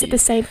 they excuse. said the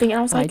same thing. And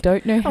I was I like,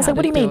 don't know how like, what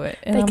to do you mean? it.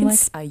 And They I'm can like,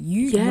 s- are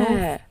you?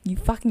 yeah. You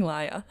fucking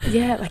liar.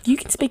 yeah, like you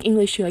can speak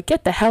English too. Like,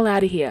 get the hell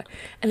out of here.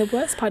 And the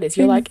worst part is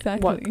you're like,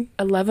 what, Exactly.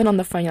 11 on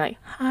the phone. You're like,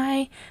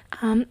 hi,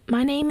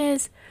 my name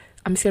is,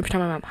 I'm just going to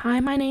pretend my mom. Hi,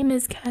 my name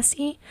is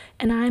Cassie,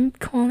 and I'm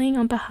calling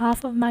on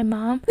behalf of my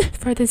mom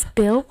for this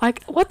bill.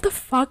 Like, what the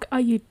fuck are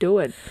you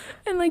doing?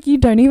 And like you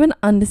don't even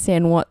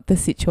understand what the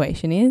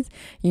situation is.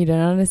 You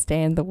don't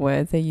understand the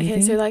words they're using.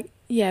 Okay, so like,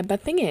 yeah,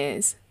 but thing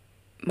is,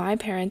 my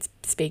parents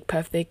speak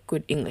perfectly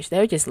good English.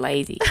 They're just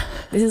lazy.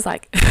 This is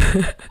like,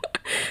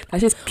 that's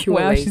just pure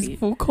wow, lazy. she's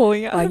full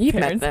calling out Like, her you've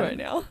met parents them. right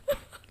now.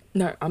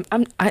 No,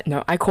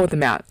 I called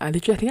them out. I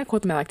think I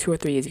called them out like 2 or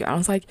 3 years ago. I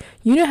was like,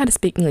 you know how to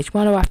speak English.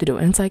 Why do I have to do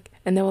it? And it's like,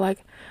 and they were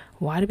like,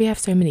 why do we have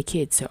so many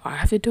kids? So I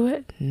have to do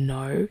it?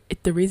 No.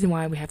 The reason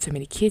why we have so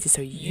many kids is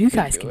so you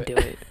guys can do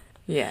it.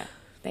 Yeah.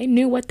 They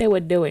knew what they were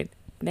doing.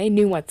 They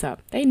knew what's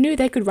up. They knew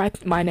they could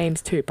write my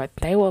names too, but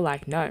they were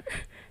like, no.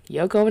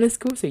 You're going to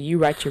school, so you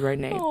write your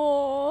own name.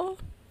 Aww.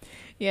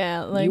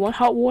 Yeah, like You want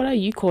hot water?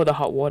 You call the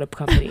hot water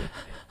company.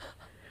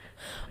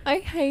 I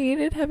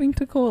hated having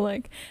to call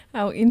like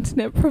our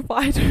internet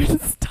provider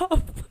and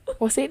stuff.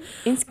 Well, see,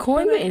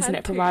 calling But I the internet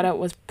had to. provider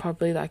was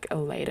probably like a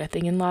later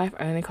thing in life,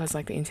 only because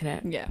like the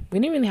internet. Yeah. We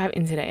didn't really have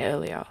internet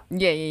earlier.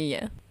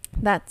 Yeah.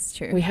 That's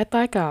true. We had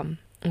like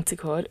what's it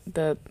called?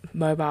 The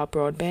mobile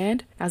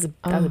broadband. That was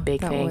a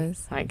big that thing.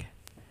 was- Like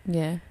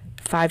Yeah.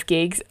 5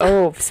 gigs.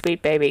 Oh,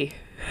 sweet baby.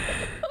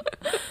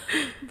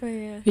 But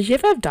yeah. Did you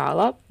ever have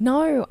dial-up?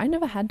 No, I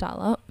never had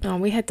dial-up. Oh,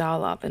 we had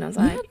dial-up, and I was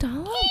You like, had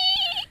dial-up?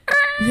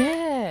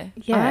 Yeah.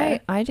 Yeah.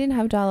 I didn't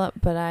have dial-up,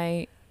 but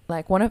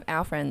like one of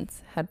our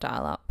friends had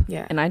dial-up.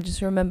 yeah. And I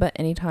just remember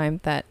any time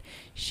that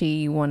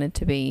she wanted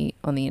to be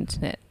on the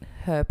internet,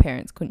 her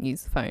parents couldn't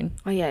use the phone.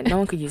 Oh yeah, no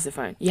one could use the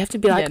phone. You have to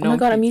be like, Yeah, oh no my one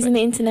god, could I'm use using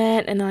the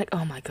internet, and they're like,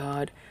 oh my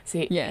god.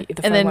 So Yeah. the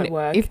phone And then won't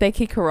work. if they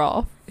kick her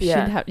off,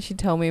 Yeah. she'd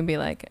tell me and be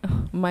like,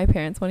 oh, my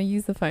parents want to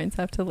use the phone, so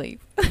I have to leave.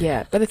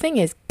 Yeah, but the thing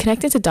is,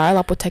 connecting to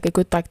dial-up would take a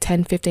good like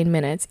 10-15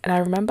 minutes, and I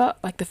remember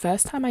like the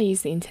first time I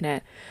used the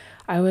internet,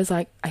 I was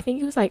like, I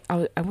think it was like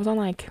I was on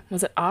like,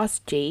 was it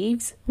Ask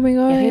Jeeves? Oh my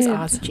god. Yeah, I think it was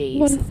Ask What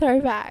Jeeves, a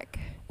throwback.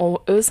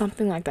 or it was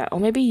something like that, or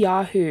maybe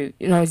Yahoo.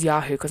 No, it was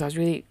Yahoo, because I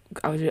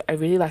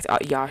really liked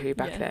Yahoo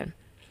back Yeah. then.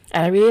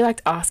 And I really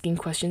liked asking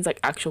questions, like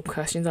actual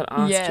questions on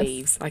Ask Yes.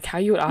 Jeeves. Like how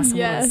you would ask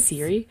someone on Yes.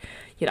 Siri,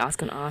 you'd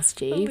ask on Ask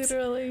Jeeves.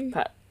 Literally.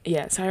 But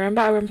yeah, so I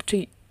remember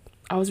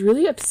I was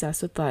really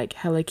obsessed with like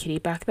Hello Kitty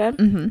back then.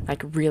 Mm-hmm.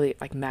 Like really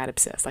like mad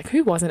obsessed. Like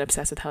who wasn't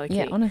obsessed with Hello Kitty?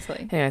 Yeah,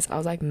 honestly. Anyways, I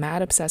was like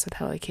mad obsessed with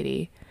Hello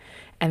Kitty.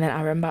 And then I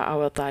remember I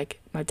would like,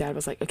 my dad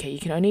was like, okay, you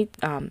can only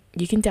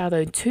you can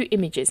download 2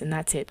 images and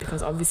that's it,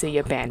 because obviously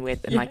your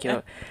bandwidth and like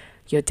your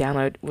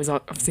download was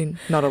obviously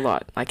not a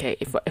lot. Like, hey,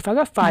 if I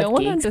got 5 No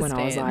one gigs when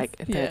I was like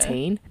understands.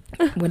 13,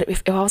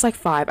 if I was like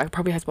 5, I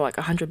probably had like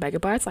 100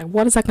 megabytes. Like,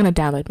 what is that going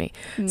to download me?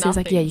 So he was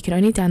like, yeah, you can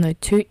only download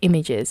 2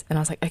 images. And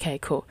I was like, okay,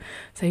 cool.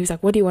 So he was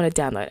like, what do you want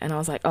to download? And I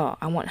was like, oh,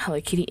 I want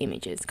Hello Kitty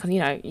images. Because, you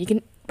know, you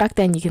can, back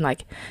then you can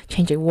like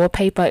change your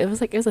wallpaper. It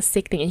was a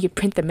sick thing. And you could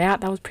print them out.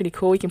 That was pretty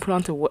cool. You can put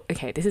onto,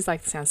 okay, this is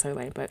like, sounds so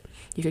lame, but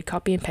you could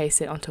copy and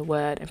paste it onto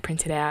Word and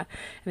print it out.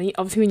 And then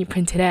obviously when you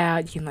print it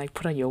out, you can like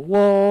put on your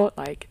wall,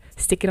 like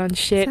stick it on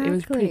shit. It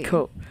was pretty Exactly.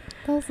 cool.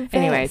 That was the best.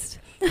 Anyways,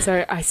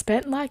 so I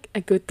spent like a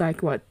good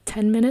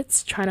 10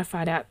 minutes trying to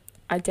find out.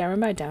 I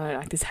remember I downloaded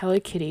like this Hello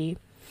Kitty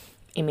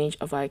image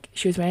of like,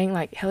 she was wearing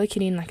like Hello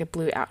Kitty in like a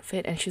blue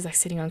outfit, and she was like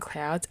sitting on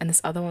clouds, and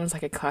this other one was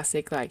like a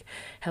classic like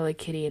Hello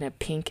Kitty in a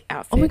pink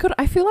outfit. Oh my god,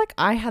 I feel like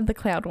I had the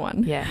cloud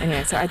one. Yeah,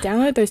 anyway, so I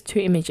downloaded those 2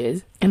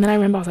 images, and then I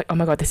remember I was like, oh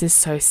my god, this is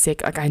so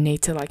sick. Like I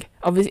need to like,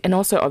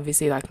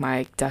 obviously like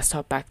my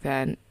desktop back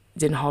then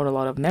didn't hold a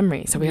lot of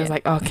memory, so we was Yeah.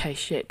 like, okay,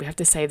 shit, we have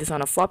to save this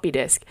on a floppy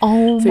disk.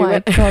 Oh So we my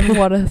went- god,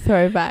 what a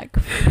throwback.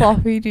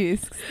 Floppy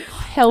disks.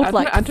 Held I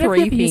like don't know if 3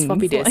 you ever used things.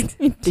 floppy disks.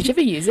 Like, Did you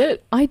ever use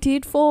it? I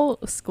did for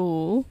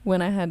school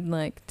when I had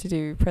like to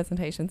do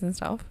presentations and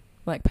stuff,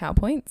 like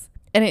PowerPoints.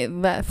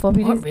 And that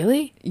floppy What, disk,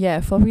 really? yeah,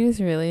 floppy disk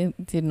really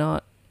did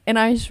not. And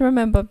I just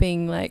remember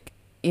being like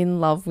in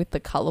love with the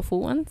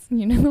colourful ones.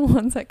 You know, the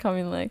ones that come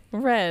in like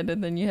red,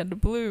 and then you had the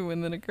blue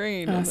and then a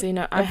green. Oh, and so you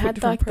know, I I put had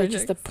different like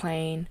just the projects.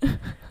 plain,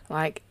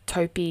 like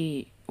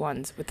taupey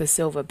ones with the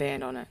silver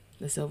band on it,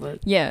 the silver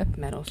yeah.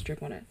 metal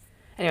strip on it.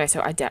 Anyway,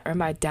 so I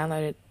remember I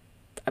downloaded,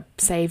 I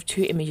saved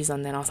 2 images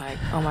on. Then I was like,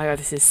 oh my god,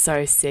 this is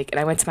so sick. And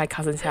I went to my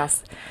cousin's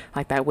house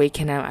like that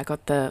weekend, and I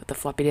got the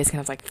floppy disk, and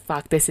I was like,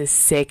 fuck, this is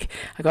sick.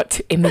 I got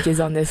 2 images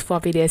on this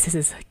floppy disk. This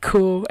is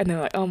cool. And they're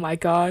like, oh my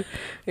god,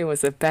 it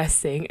was the best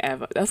thing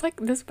ever. That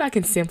was back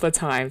in simpler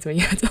times when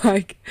you had to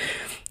like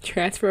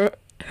transfer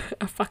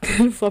a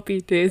fucking floppy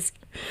disk.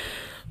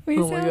 We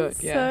Oh my sound God,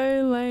 yeah.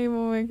 so lame.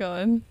 Oh my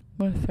god.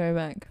 What a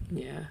throwback.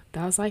 Yeah,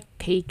 that was like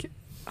peak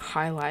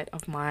highlight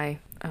of my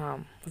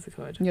what's it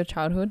called? Your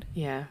childhood.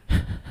 Yeah.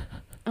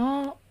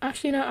 Oh,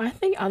 actually no, I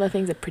think other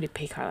things are pretty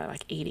peak highlight,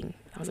 like eating.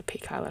 That was a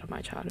peak highlight of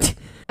my childhood.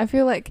 I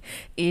feel like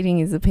eating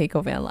is the peak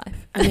of our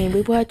life. I mean,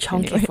 we were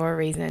chunky Anyway. for a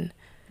reason.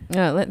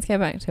 No, let's go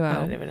back to I our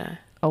don't even know.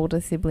 older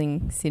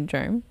sibling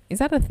syndrome. Is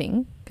that a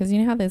thing? Because you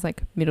know how there's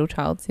like middle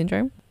child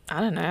syndrome?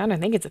 I don't know. I don't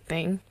think it's a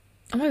thing.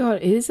 Oh my god,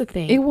 it is a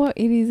thing.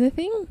 It is a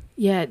thing?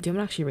 Yeah, do you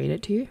want to actually read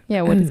it to you?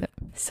 Yeah, what is it?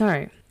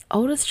 So,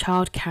 oldest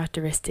child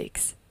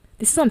characteristics.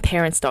 This is on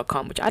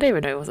parents.com, which I didn't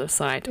even know was a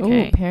site. Oh,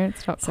 Okay.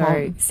 parents.com.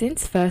 So,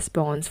 since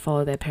firstborns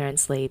follow their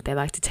parents' lead, they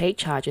like to take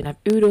charge and have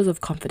oodles of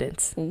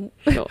confidence. Ooh.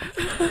 Sure.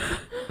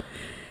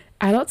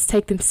 Adults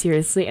take them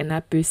seriously, and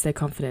that boosts their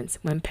confidence.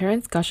 When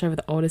parents gush over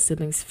the older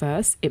siblings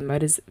first, it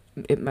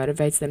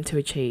motivates them to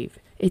achieve.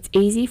 It's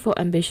easy for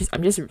ambitious.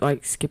 I'm just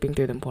like skipping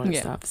through the important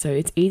Yeah. stuff. So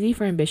it's easy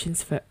for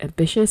ambitious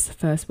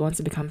firstborns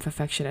to become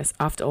perfectionists.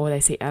 After all, they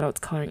see adults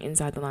coloring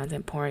inside the lines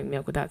and pouring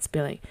milk without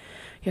spilling.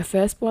 Your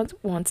firstborn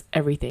wants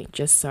everything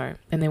just so,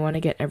 and they want to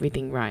get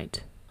everything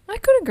right. I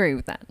could agree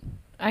with that.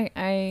 I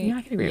Yeah,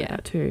 I can agree with yeah.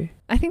 that too.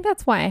 I think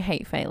that's why I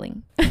hate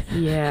failing.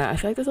 Yeah, I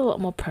feel like there's a lot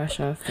more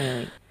pressure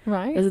failing.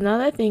 Right? There's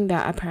another thing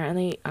that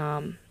apparently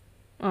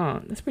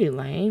Oh, that's pretty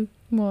lame.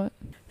 What?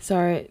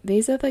 So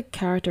these are the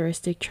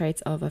characteristic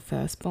traits of a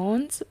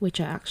firstborns, which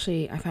are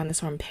actually, I found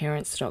this on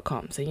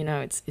parents.com, so you know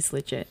it's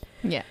legit.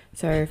 Yeah.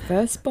 So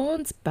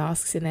firstborns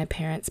basks in their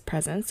parents'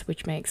 presence,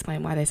 which may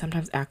explain why they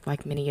sometimes act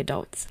like mini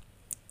adults.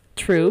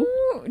 True.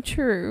 Ooh,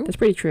 true. That's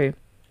pretty true.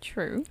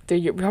 True.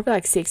 Dude, you're probably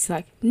like 6, you're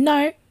like,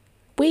 no,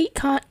 we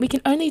can't, we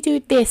can only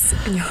do this.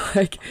 And you're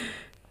like,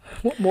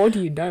 what more do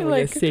you know when you're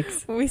Like-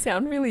 6? We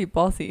sound really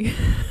bossy.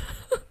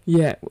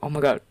 Yeah. Oh my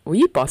God. Were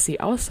you bossy?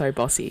 I was so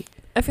bossy.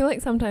 I feel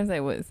like sometimes I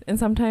was. And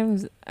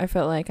sometimes I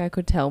felt like I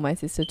could tell my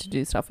sister to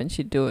do stuff and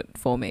she'd do it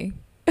for me.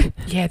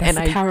 Yeah, that's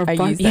And the power of I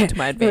bond. use Yeah. that to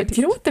my No, advantage.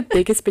 do you know what the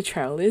biggest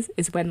betrayal is?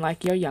 Is when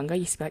like you're younger,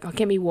 you used to be like, oh,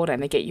 get me water,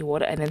 and they get you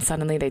water, and then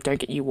suddenly they don't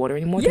get you water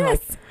anymore. They're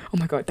like, Yes. oh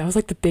my God, that was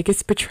like the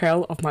biggest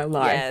betrayal of my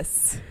life.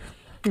 Yes.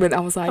 When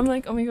I was like, I'm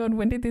like, oh my God,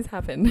 when did this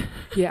happen?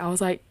 yeah, I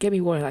was like, get me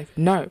water. Like,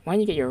 no, why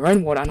don't you get your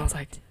own water? And I was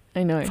like,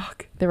 I know. fuck,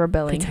 They're they're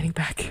rebelling. turning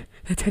back.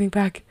 They're turning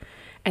back.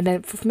 And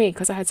then for me,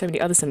 because I had so many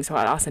other siblings, so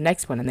I'd ask the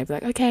next one, and they'd be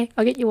like, okay,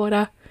 I'll get you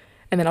water.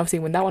 And then obviously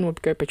when that one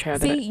would go betrayal,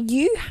 then See,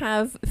 you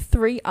have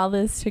 3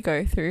 others to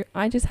go through.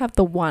 I just have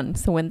the one.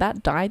 So when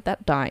that died,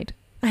 that died.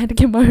 I had to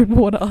get my own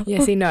water. yeah,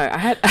 see, no, I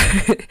had,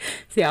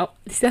 see,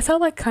 that's how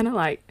like kind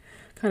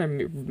of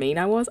mean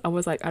I was. I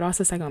was like, I'd ask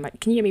the second one, like,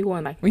 can you get me water?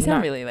 I'm like, We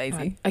sound no. really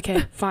lazy. Like,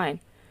 okay, fine.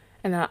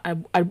 And then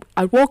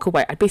I'd walk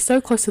away. I'd be so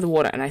close to the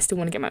water, and I still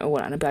want to get my own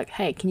water. And I'd be like,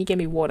 hey, can you get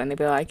me water? And they'd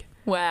be like,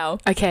 Wow.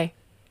 okay.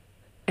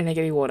 And they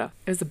give me water.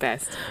 It was the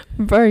best.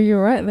 Bro,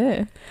 you're right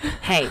there.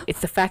 Hey, it's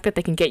the fact that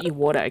they can get you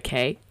water,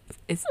 okay?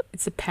 It's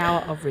the power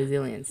of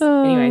resilience.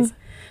 Oh. Anyways,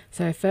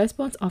 so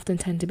firstborns often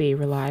tend to be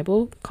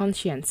reliable,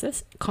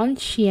 conscientious,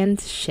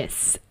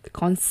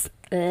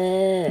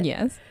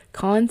 Yes.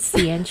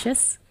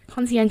 conscientious.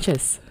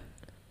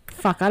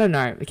 Fuck, I don't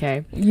know,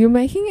 okay? You're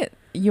making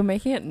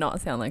it not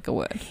sound like a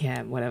word.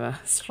 Yeah, whatever.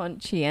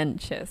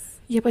 Conscientious.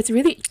 Yeah, but it's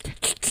really...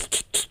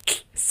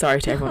 Sorry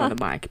to everyone on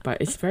the mic,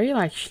 but it's very,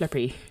 like,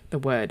 schleppy, the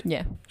word.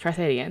 Yeah. Try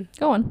say it again.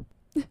 Go on.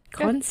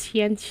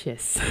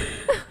 Conscientious.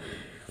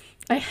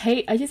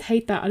 I just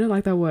hate that. I don't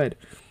like that word.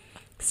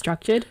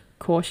 Structured,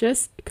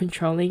 cautious,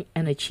 controlling,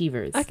 and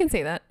achievers. I can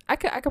see that. I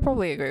could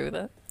probably agree with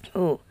it.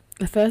 Oh,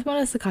 the first one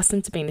is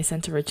accustomed to being the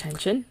center of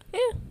attention.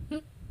 Yeah.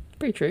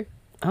 Pretty true.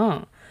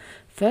 Oh.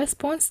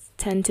 Firstborns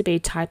tend to be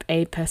type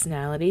A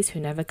personalities who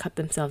never cut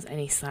themselves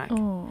any slack.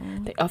 Oh.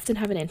 They often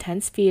have an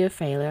intense fear of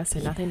failure, so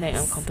nothing they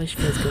accomplish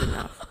feels good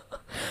enough.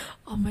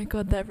 Oh my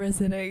God, that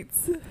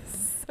resonates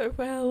so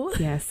well.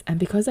 Yes, and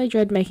because they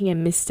dread making a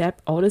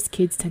misstep, oldest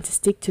kids tend to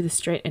stick to the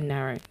straight and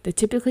narrow. They're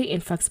typically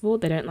inflexible,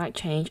 they don't like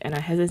change, and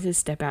are hesitant to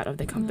step out of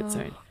their comfort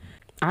zone.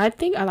 I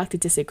think I like to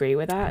disagree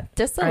with that.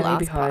 Just the only last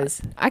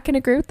because, part. I can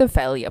agree with the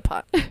failure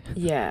part.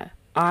 yeah,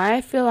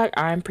 I feel like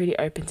I'm pretty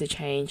open to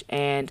change,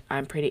 and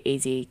I'm pretty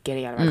easy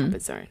getting out of my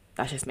comfort zone.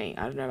 That's just me.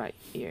 I don't know about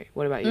you.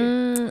 What about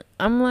you?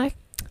 I'm like,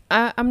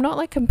 I'm not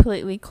like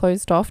completely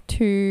closed off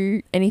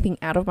to anything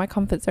out of my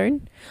comfort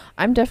zone.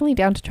 I'm definitely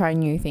down to try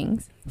new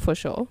things for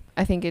sure.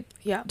 I think it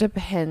Yeah.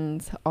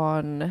 depends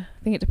on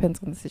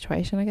the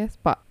situation, I guess.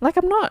 But like,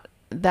 I'm not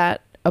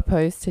that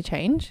opposed to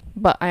change,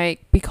 but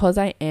because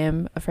I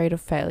am afraid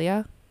of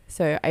failure,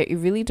 so it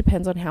really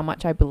depends on how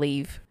much I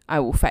believe I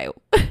will fail.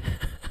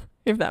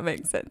 If that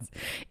makes sense.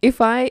 If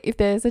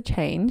there's a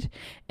change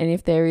and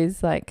if there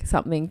is like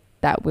something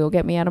that will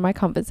get me out of my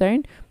comfort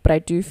zone, but I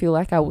do feel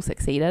like I will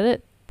succeed at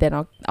it, then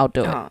I'll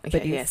do it. Oh, okay,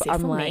 But yeah, if see,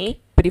 I'm for like,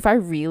 me- but if I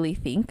really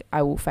think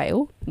I will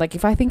fail, like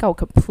if I think I'll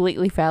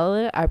completely fail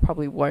at it, I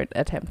probably won't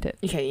attempt it.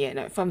 Okay, yeah,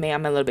 no, for me,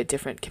 I'm a little bit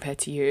different compared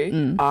to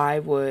you.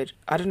 I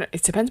don't know,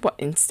 it depends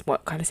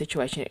what kind of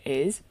situation it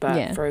is, but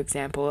Yeah. for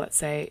example, let's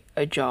say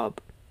a job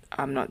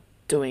I'm not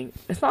doing,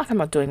 it's not like I'm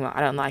not doing well,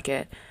 I don't like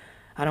it,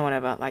 I don't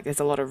want to, like, there's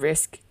a lot of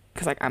risk,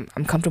 because, like, I'm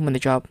comfortable in the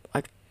job,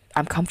 like,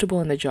 I'm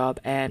comfortable in the job,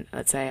 and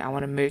let's say I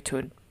want to move to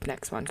a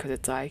next one, because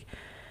it's, like,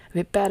 a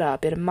bit better, a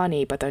bit of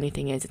money, but the only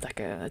thing is, it's like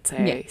a, let's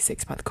say,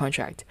 6-month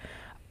contract.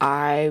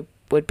 I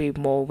would be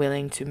more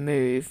willing to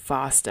move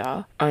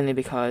faster only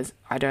because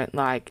I don't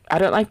like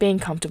being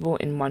comfortable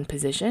in one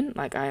position.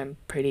 Like, I am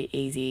pretty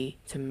easy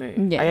to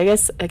move. Yeah. Like,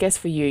 I guess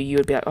for you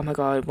would be like, oh my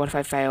God, what if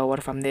I fail? What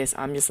if I'm this?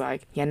 I'm just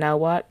like, you know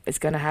what? It's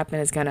gonna happen.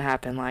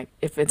 Like,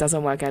 if it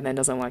doesn't work out, then it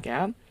doesn't work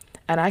out.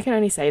 And I can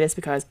only say this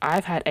because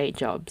I've had 8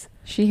 jobs.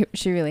 She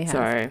really has.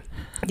 So,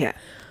 yeah.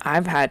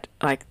 I've had,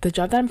 like, the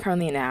job that I'm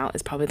currently in now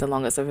is probably the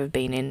longest I've ever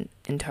been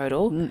in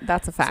total.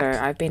 That's a fact.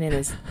 So I've been in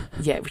this,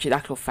 which is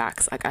actual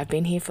facts. Like, I've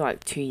been here for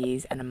like 2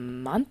 years and a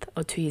month,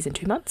 or 2 years and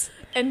 2 months.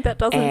 And that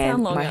doesn't And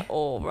sound long my- at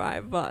all,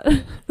 right? But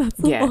that's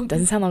Yeah, long. it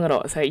doesn't sound long at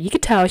all. So you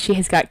could tell she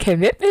has got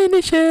commitment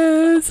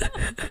issues.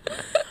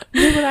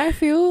 No, but I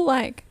feel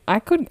like I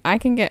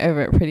can get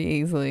over it pretty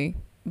easily.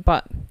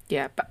 But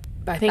Yeah, but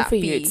I think That for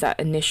you, fee. it's that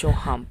initial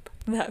hump.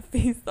 that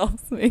fee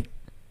stops me.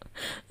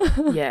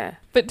 Yeah.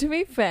 But to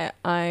be fair,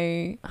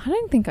 I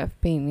don't think I've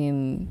been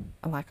in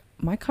like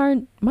my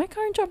current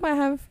job.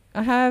 I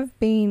have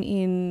been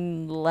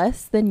in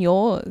less than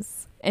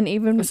yours, and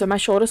even So my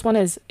shortest one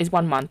is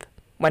 1 month.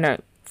 Well,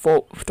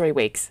 no, 3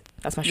 weeks.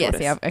 That's my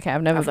shortest.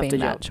 I've never I've left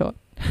been a that short.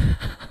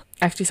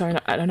 Actually, sorry, no,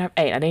 I don't have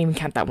 8. I didn't even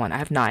count that one. I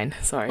have 9.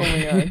 Sorry. Oh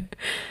my god.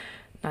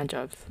 9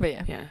 jobs. But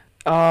yeah.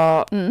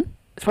 Yeah. Mm.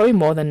 It's probably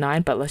more than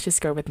 9, but let's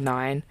just go with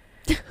 9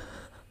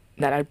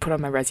 that I'd put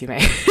on my resume.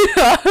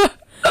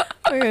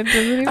 Oh my god, doesn't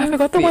even I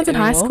forgot the fit ones in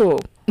high anymore. school.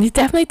 It's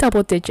definitely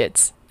double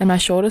digits. And my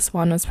shortest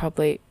one was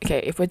probably, okay,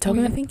 if we're Were talking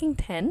you about, thinking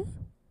 10?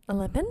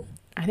 11?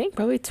 I think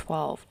probably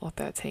 12 or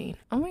 13.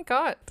 Oh my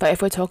god. But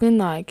if we're talking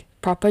like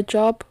proper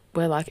job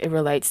where like it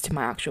relates to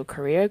my actual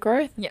career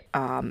growth,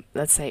 Yeah.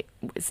 let's say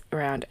it's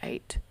around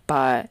 8.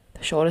 But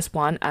the shortest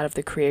one out of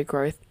the career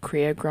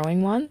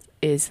growing ones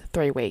is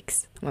 3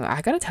 weeks. Well,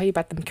 I gotta tell you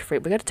about them. We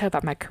gotta tell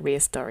about my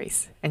career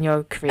stories and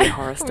your career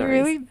horror We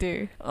stories. really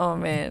do. Oh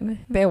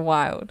man, they're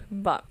wild.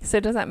 But so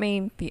does that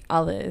mean the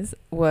others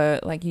were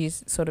like you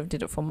sort of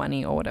did it for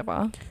money or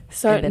whatever?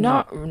 So And then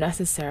not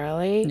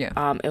necessarily.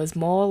 Yeah. It was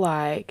more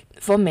like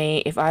for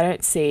me, if I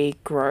don't see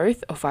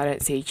growth or if I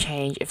don't see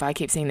change, if I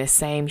keep seeing the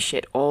same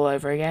shit all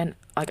over again,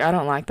 like I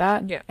don't like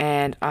that. Yeah.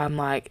 And I'm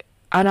like,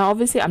 and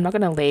obviously I'm not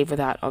gonna leave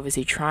without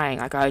obviously trying.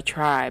 Like I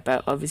try,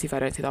 but obviously if I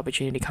don't see the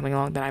opportunity coming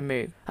along, then I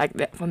move.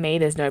 Like for me,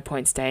 there's no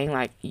point staying.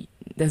 Like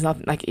there's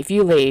nothing. Like if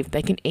you leave,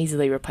 they can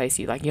easily replace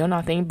you. Like you're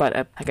nothing but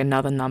like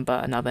another number,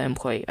 another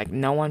employee. Like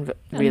no one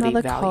really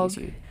Another values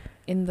cog. you.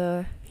 In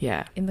the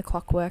Yeah.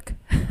 clockwork.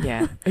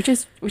 Yeah, which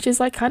is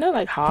like kind of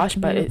like harsh,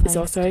 can but be it's replaced.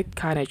 also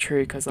kind of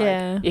true because like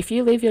Yeah. if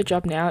you leave your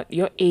job now,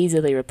 you're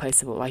easily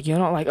replaceable. Like you're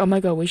not like, oh my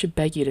god, we should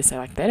beg you to stay.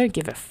 Like they don't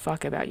give a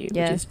fuck about you.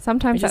 Yeah. which is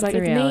Sometimes that's like the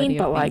it's reality mean,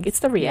 of but like things. it's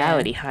the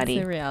reality, Yeah, honey.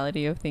 It's the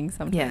reality of things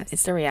sometimes. Yeah,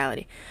 it's the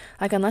reality.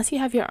 Like unless you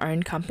have your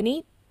own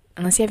company,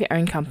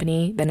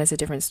 then it's a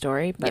different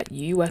story. But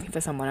you working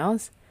for someone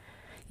else,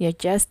 you're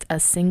just a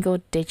single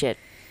digit,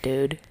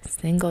 dude.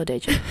 Single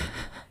digit.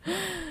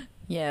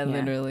 Yeah,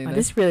 literally. Oh, though.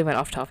 this really went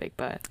off topic,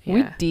 but We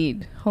yeah.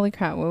 did. Holy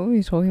crap, what were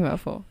we talking about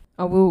for?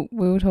 Oh,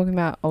 we were talking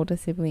about older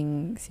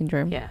sibling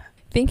syndrome. Yeah.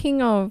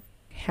 Thinking of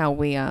how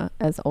we are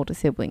as older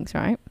siblings,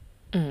 right?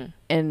 Mm.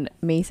 And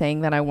me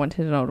saying that I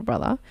wanted an older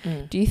brother.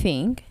 Mm. Do you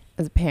think,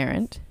 as a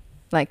parent,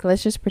 like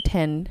let's just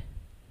pretend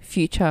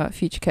future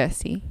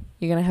Kirsty,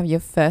 you're going to have your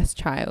first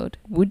child.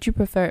 Would you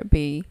prefer it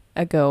be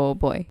a girl or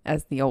boy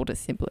as the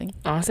oldest sibling?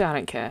 Honestly, I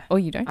don't care. Or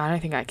you don't? I don't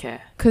think I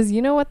care. Because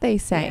you know what they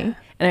say, Yeah.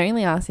 and I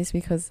only ask this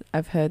because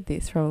I've heard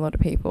this from a lot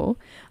of people.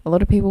 A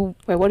lot of people,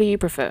 Wait, what do you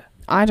prefer?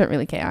 I don't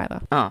really care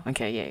either. Oh,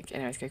 okay, yeah.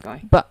 Anyways, keep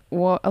going. But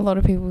what a lot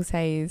of people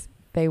say is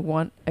they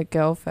want a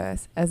girl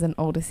first as an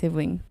older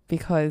sibling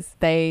because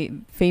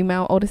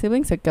female older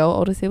siblings, so girl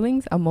older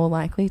siblings, are more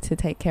likely to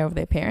take care of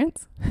their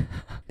parents.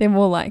 They're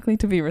more likely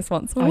to be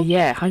responsible. Oh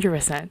yeah,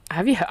 100%.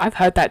 I've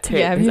heard that too.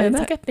 Yeah, have you There's heard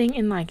like a thing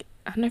in like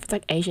I don't know if it's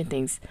like Asian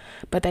things,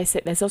 but they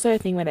say there's also a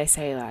thing where they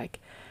say like,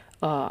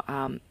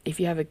 if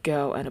you have a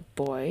girl and a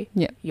boy,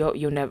 Yeah.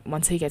 you'll never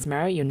once he gets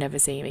married, you'll never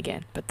see him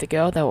again. But the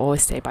girl, they'll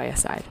always stay by your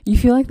side. You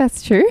feel like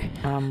that's true?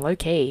 Low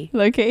key.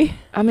 Low-key?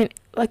 I mean,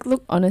 like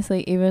look,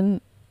 Honestly,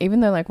 even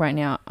though like right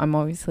now I'm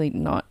obviously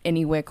not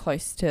anywhere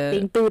close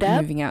being to booed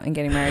up. moving out and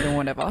getting married or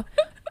whatever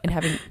and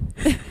having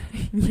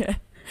yeah,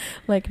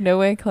 like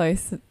nowhere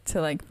close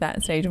to like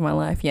that stage of my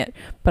life yet,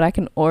 but I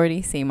can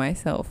already see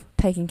myself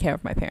taking care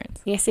of my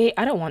parents. Yeah, see,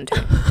 I don't want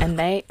to, and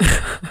they.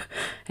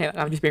 Hey,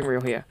 I'm just being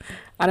real here.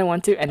 I don't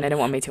want to, and they don't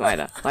want me to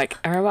either. Like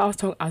I remember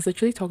I was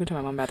literally talking to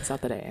my mum about this the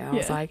other day, and I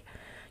was Yeah. like,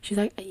 she's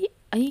like,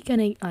 are you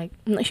gonna like?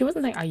 She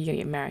wasn't like, are you gonna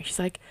get married? She's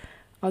like,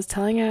 I was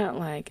telling her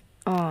like,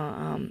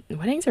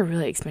 weddings are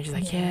really expensive.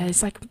 She's like, yeah,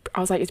 it's like, I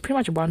was like, it's pretty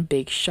much one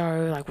big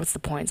show. Like, what's the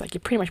point? It's like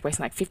you're pretty much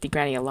wasting like 50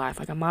 grand of your life.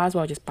 Like, I might as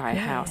well just buy a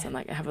house and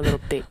like have a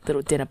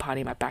little dinner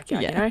party in my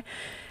backyard, you Yeah. know?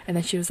 And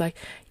then she's like,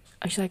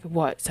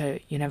 what? So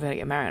you're never gonna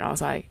get married? And I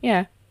was like,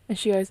 yeah. And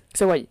she goes,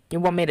 so what? You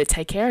want me to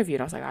take care of you?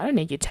 And I was like, I don't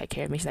need you to take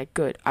care of me. She's like,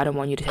 good. I don't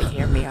want you to take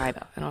care of me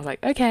either. And I was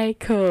like, okay,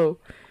 cool.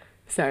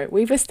 So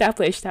we've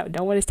established that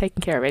no one is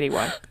taking care of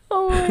anyone.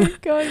 Oh my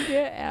god,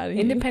 get out of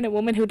here. Independent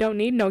woman who don't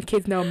need no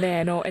kids, no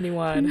man, or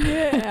anyone.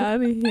 Get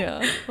out of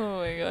here. Oh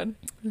my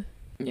god.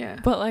 Yeah.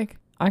 But like,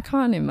 I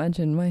can't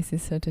imagine my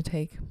sister to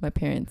take my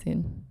parents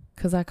in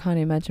because I can't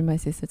imagine my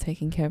sister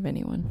taking care of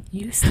anyone.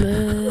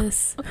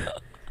 Useless.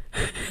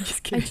 Just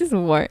I kidding. just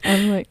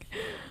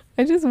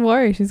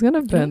worry she's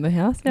gonna burn the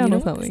house down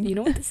or something. You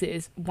know what this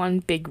is? One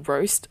big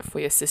roast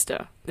for your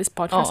sister. This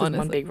podcast is one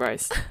honestly. big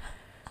roast.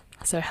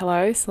 So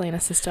hello,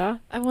 Selena's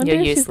sister. I wonder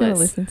You're if she's gonna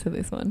useless. listen to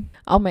this one.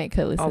 I'll make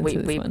her listen We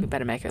to this one.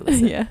 better make her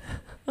listen. Yeah.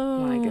 Oh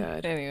my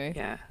god. Anyway.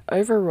 Yeah.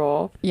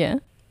 Overall, Yeah.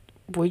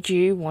 would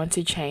you want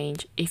to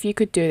change, if you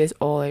could do this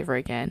all over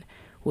again,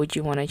 would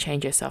you want to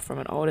change yourself from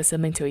an older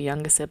sibling to a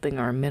younger sibling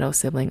or a middle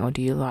sibling, or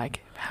do you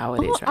like how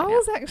it is right I now?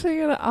 was actually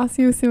gonna ask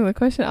you a similar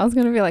question. I was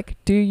gonna be like,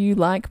 do you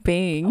like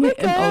being an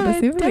older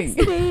sibling?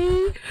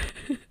 Destiny.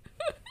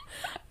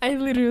 I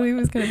literally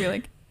was gonna be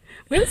like,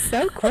 We're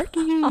so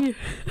quirky.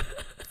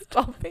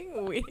 stop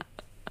being weird.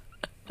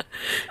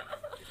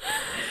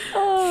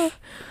 Oh.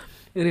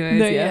 Anyways,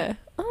 No, yeah. yeah.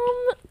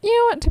 You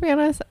know what? To be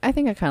honest, I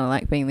think I kind of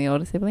like being the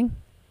older sibling.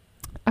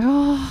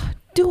 Oh,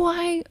 do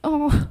I?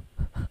 Oh,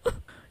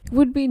 it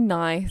would be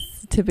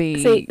nice to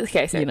be. See,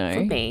 okay, so you know,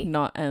 for me,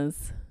 not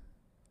as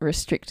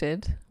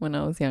restricted when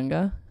I was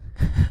younger.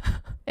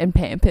 and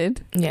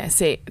pampered. Yeah,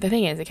 see, the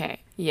thing is,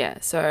 okay, yeah,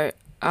 so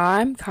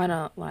I'm kind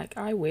of like,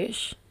 I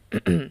wish.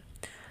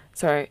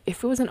 So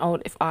if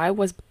I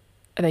was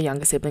the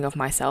younger sibling of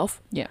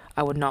myself, Yeah.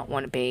 I would not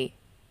want to be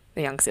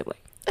the younger sibling.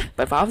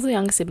 But if I was the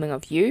younger sibling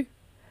of you,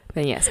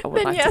 then yes, I would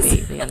Then like yes. to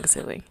be the younger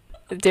sibling.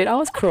 Dude, I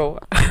was cruel.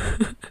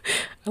 I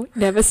would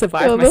never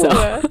survive You're the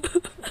myself.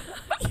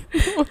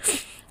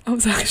 worst. I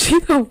was actually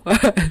the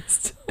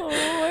worst. Oh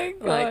my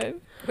god. Like,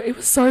 but it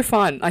was so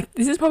fun. Like,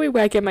 this is probably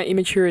where I get my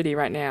immaturity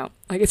right now.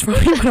 Like, it's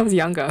probably when I was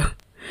younger.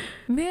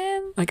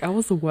 Man, Like, I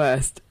was the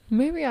worst.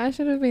 maybe I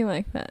should have been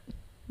like that.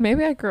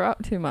 Maybe I grew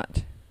up too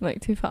much.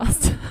 Like, too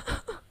fast.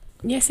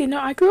 Yeah, see, no,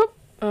 I grew up.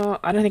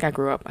 I don't think I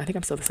grew up. I think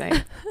I'm still the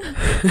same.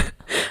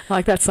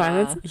 Like that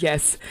silence. Nah.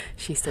 Yes,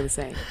 she's still the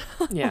same.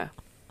 Yeah.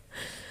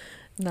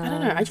 No. I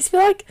don't know. I just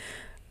feel like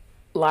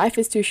life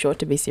is too short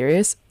to be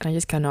serious, and I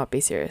just cannot be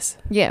serious.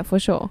 Yeah, for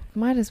sure.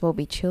 Might as well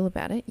be chill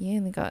about it. You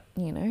only got,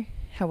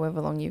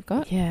 however long you've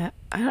got. Yeah,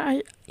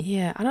 I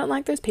don't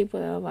like those people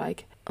that are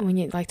like, when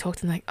you like talk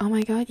to them, like, oh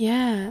my god,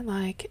 yeah,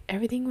 like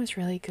everything was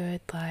really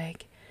good.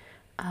 Like,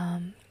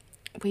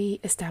 we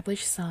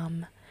established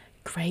some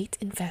great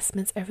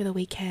investments over the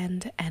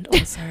weekend, and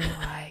also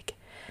like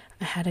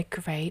I had a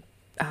great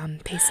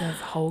piece of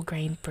whole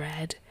grain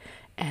bread,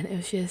 and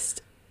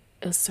it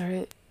was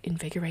so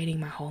invigorating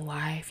my whole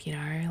life,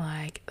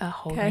 like the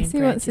whole grain Casey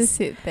bread wants to just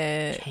sit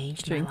there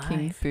changed my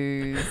drinking life.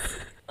 booze,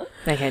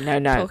 Okay, no,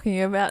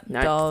 talking about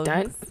no,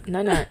 dogs,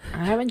 no,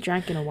 I haven't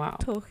drank in a while.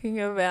 talking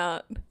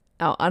about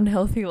our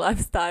unhealthy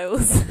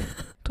lifestyles,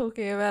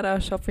 talking about our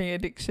shopping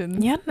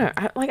addictions. Yeah, no,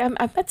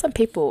 I've met some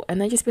people,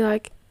 and they just be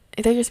like,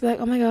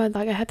 oh my god,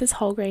 like I had this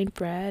whole grain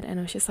bread, and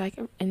it was just like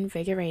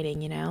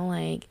invigorating,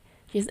 like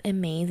just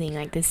amazing,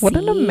 like this. What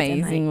an seeds and, like,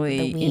 amazingly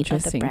the wheat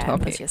interesting of the bread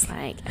topic. was just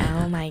like,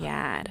 oh my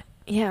god.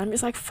 Yeah, I'm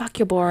just like, fuck,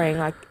 you're boring.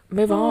 Like,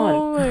 move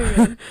Oh on. my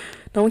god.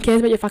 No one cares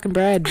about your fucking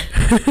bread.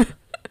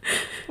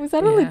 Was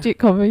that a Yeah. legit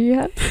convo you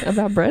had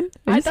about bread?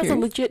 Are you That's a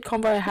serious? legit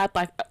combo I had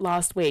like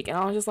last week, and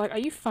I was just like, are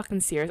you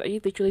fucking serious? Are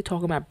you literally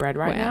talking about bread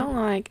right Wow.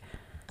 now? Like,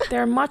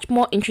 there are much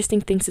more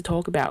interesting things to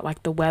talk about,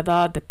 like the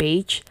weather, the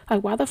beach.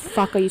 Like, why the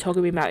fuck are you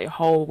talking about your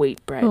whole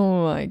wheat bread?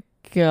 Oh my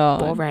god.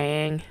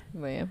 Boring.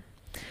 Yeah.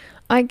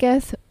 I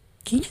guess.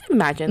 Can you just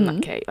imagine, Mm.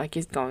 okay, like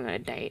just going on a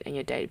date and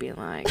your date being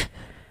like,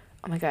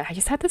 oh my god, I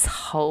just had this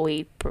whole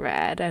wheat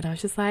bread, and I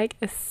was just like,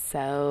 it's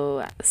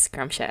so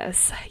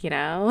scrumptious,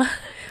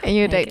 And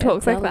your date it's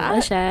talks like that.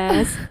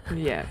 delicious.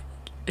 Yeah.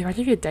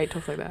 Imagine if your date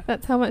talks like that.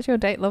 That's how much your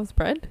date loves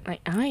bread. Like,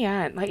 oh my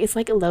god, like it's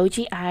like low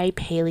GI,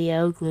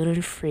 paleo,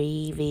 gluten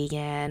free,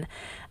 vegan,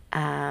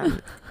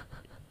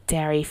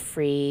 dairy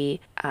free,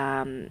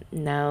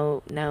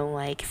 no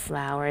like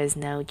flours,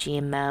 no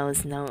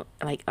GMOs, no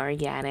like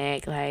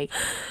organic, like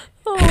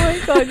Oh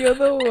my god, you're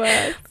the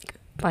worst.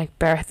 like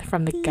birth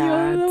from the You're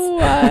gods.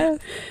 the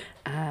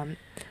worst.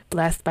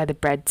 Blessed by the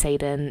bread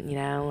Satan,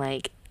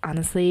 like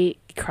honestly,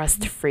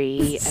 crust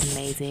free,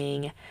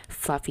 amazing,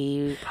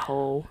 fluffy,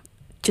 whole,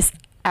 just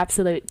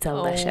absolute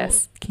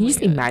delicious. Can you my just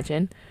God.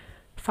 imagine?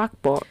 Fuck,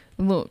 but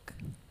Look,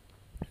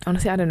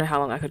 honestly, I don't know how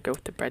long I could go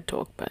with the bread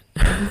talk, but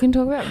you can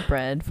talk about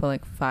bread for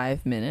like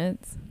 5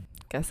 minutes.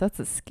 Guess that's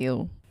a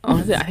skill.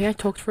 honestly, I think I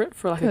talked for it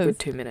for like a good 'Cause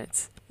 2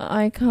 minutes.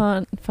 I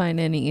can't find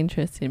any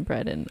interest in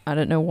bread, and I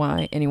don't know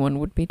why anyone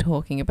would be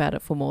talking about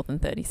it for more than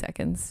 30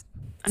 seconds.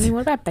 I mean,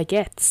 what about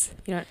baguettes?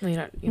 You don't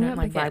What about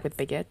like vibe with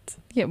baguettes?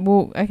 Yeah,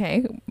 well,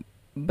 okay.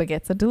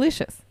 Baguettes are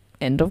delicious.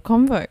 End of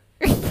convo.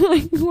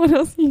 Like, what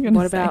else are you going to say?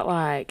 What about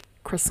like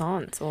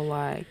croissants or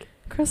like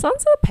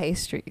Croissants are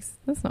pastries.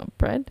 That's not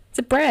bread. it's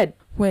a bread?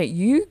 Wait,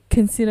 you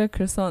consider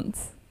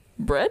croissants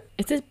bread?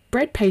 It's a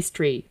bread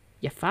pastry.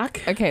 You fuck.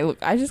 Okay, look,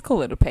 I just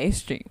call it a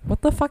pastry.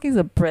 What the fuck is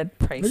a bread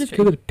I just pastry?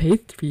 call it a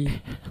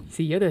pastry.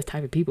 See, you're those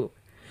type of people.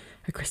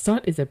 A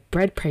croissant is a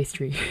bread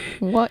pastry.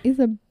 What is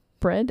a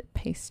bread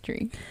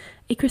pastry?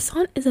 A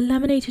croissant is a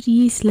laminated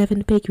yeast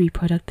leavened bakery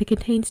product that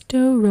contains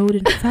dough rolled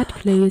in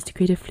fat layers to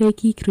create a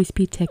flaky,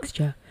 crispy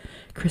texture.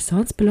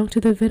 Croissants belong to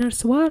the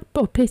Vennoisoir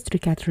or pastry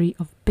category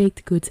of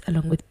baked goods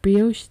along with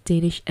brioche,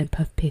 Danish, and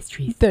puff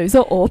pastries. Those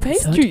are all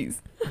Croissant?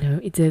 pastries. No,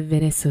 it's a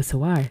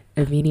Vennoisoir.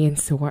 A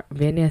Vennoisoire.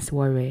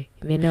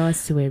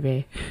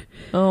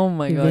 Oh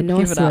my god,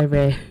 give it up.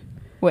 Vennoisoire.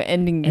 We're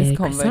ending this A convo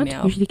croissant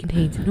now. usually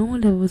contains normal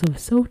levels of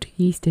salt,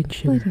 yeast, and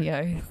sugar. Bloody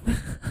oath.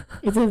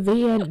 It's a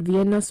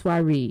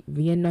Viennoisoire.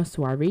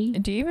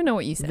 Viennoisoire. Do you even know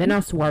what you said?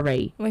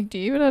 Vennoisoire. Like, do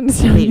you even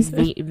understand what you It's said?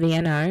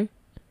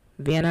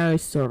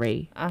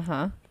 Viennoisoire.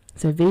 Uh-huh.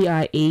 So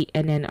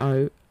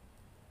Viennoiseire.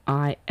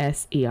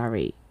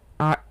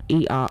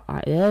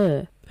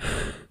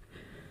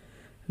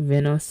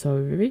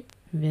 Vennoisoire.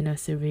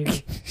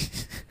 Vennoisoire.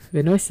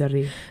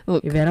 Vennoisoire.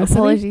 Look, Vennoisoire?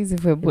 apologies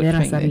if we're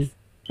butchering Vennoisoire. this.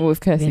 Or if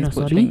Kirsty's Vennoisoire?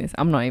 butchering this.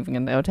 I'm not even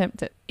going to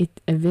attempt it.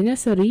 A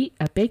vennoiserie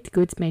are baked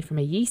goods made from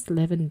a yeast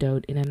leavened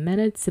dough in a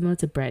manner similar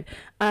to bread.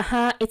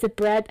 It's a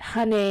bread,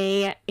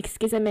 honey.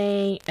 Excuse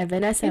me. A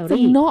vennoiserie.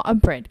 It's not a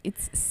bread.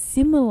 It's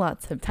similar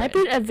to bread. Type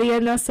in a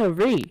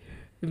vennoiserie.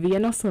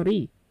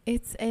 Vennoiserie.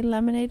 It's a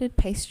laminated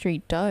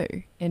pastry dough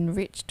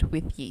enriched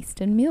with yeast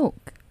and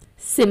milk.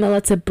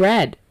 Similar to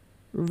bread.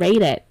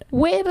 Rate it.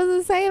 Where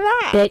does it say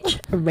that? Bitch,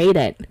 rate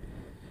it.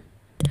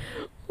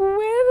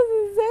 Where does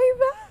it say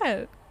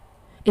that?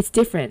 It's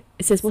different.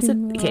 It says, okay, if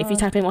you Similar.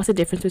 type in what's the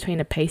difference between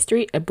a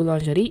pastry, a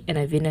boulangerie, and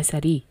a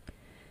viennoiserie.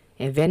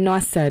 A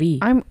viennoiserie.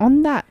 I'm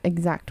on that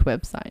exact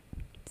website.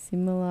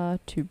 Similar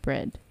to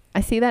bread.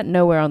 I see that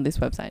nowhere on this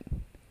website.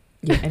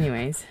 Yeah,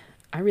 anyways.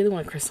 I really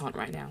want a croissant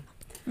right now.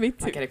 Me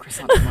Might get a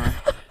croissant tomorrow.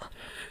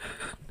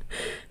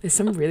 There's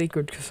some really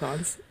good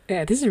croissants.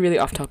 Yeah, this is really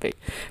off topic.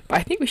 But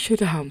I think we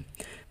should,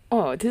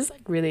 oh, this is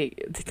like really,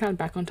 this kind of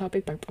back on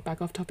topic,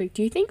 back off topic.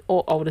 Do you think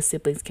all older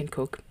siblings can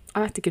cook? I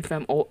have to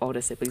confirm all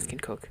older siblings can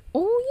cook. Oh,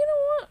 you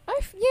know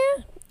what?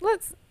 Yeah.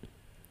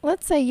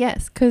 Let's say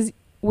yes, because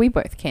we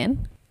both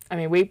can. I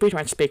mean, we pretty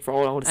much speak for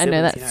all older I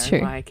siblings. know that's true.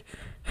 Like,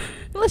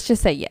 Let's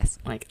just say yes.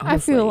 I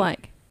honestly. feel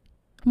like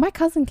my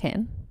cousin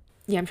can.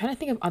 Yeah, I'm trying to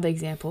think of other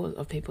examples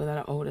of people that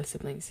are older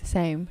siblings.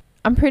 Same.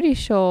 I'm pretty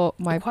sure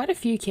Quite a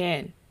few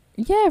can.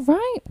 Yeah,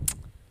 right.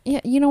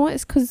 Yeah, you know what?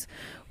 It's because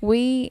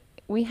we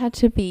had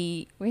to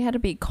be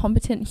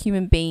competent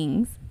human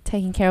beings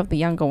taking care of the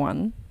younger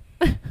one.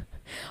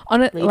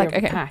 Leader of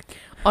the pack.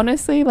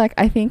 Honestly, like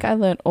I think I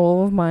learned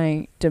all of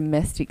my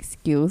domestic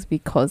skills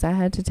because I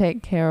had to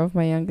take care of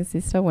my younger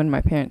sister when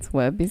my parents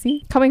were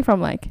busy. Coming from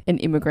like an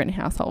immigrant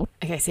household.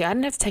 Okay, see, I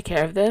didn't have to take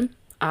care of them.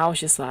 I was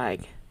just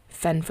like,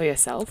 fend for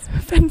yourself.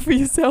 Fend for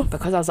yourself.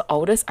 Because I was the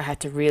oldest, I had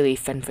to really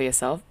fend for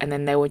yourself, and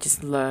then they would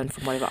just learn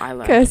from whatever I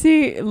learned.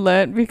 Kirsty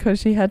learnt because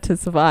she had to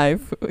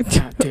survive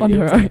Dude, on it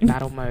her was own. like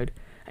battle mode.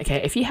 Okay,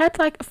 if you had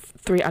like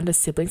 3 under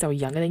siblings that were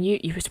younger than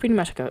you, it was pretty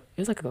much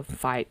like a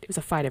fight. It was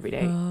a fight every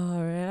day. Oh,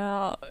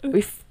 yeah.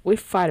 We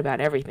fight about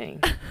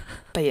everything.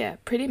 But yeah,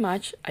 pretty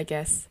much, I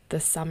guess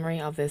the summary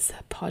of this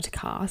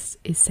podcast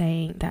is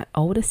saying that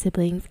older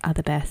siblings are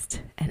the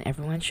best, and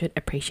everyone should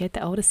appreciate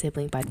the older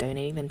sibling by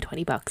donating them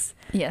 $20.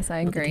 Yes,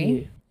 I Look at agree.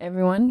 you.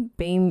 Everyone,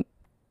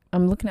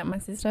 I'm looking at my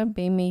sister,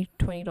 beam me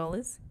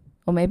 $20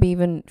 or maybe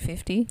even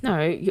 50.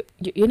 No, you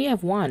only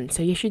have one,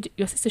 so your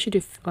sister should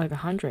do like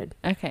 100.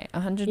 Okay,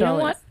 $100. You know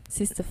what?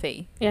 Sister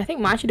fee. Yeah, I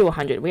think mine should do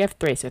 100. We have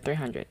 3, so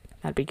 300.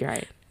 That'd be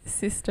great.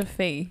 Sister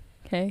fee.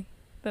 Okay,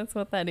 that's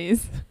what that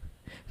is.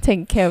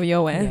 Taking care of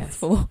your ass Yes.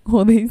 for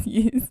all these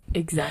years.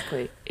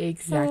 Exactly.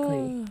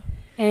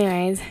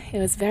 Anyways, it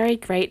was very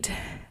great.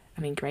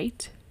 I mean,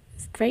 great.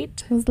 It's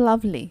great. It was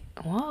lovely.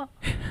 What?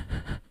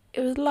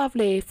 It was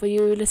lovely for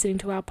you listening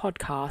to our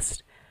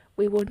podcast.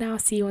 We will now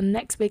see you on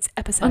next week's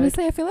episode.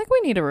 Honestly, I feel like we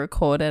need to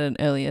record at an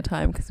earlier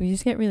time because we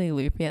just get really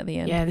loopy at the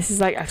end. Yeah, this is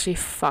like actually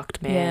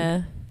fucked,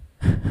 man.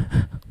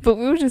 Yeah. But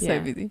we were just Yeah.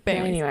 so busy. But But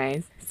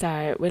anyways,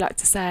 so we'd like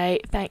to say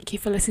thank you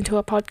for listening to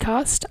our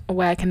podcast.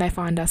 Where can they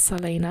find us,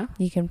 Selena?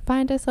 you can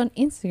find us on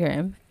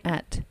Instagram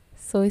at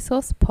Soy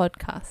Sauce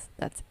Podcast.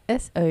 That's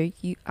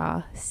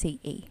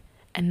SOURCE.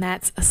 And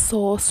that's a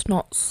sauce,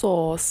 not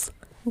sauce.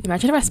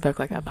 Imagine if I spoke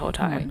like that the whole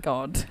Oh my time.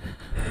 god.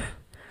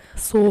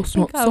 Sauce,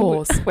 not I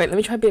would- sauce. Wait, let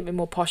me try to be a bit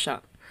more posher.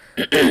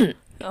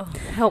 Oh,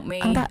 help me.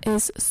 And that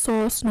is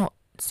sauce, not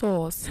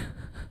sauce.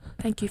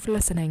 Thank you for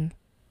listening.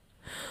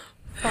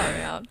 Far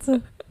out.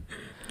 Can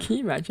you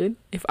imagine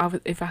if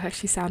I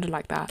actually sounded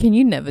like that? Can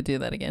you never do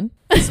that again?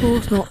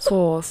 Sauce, not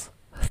sauce.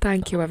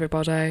 Thank you,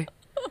 everybody.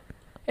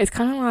 It's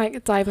kind of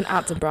like Dive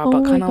Attenborough, Oh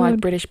but my kind of like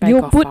God. British Bake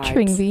You're Off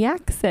butchering vibes. the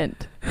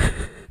accent.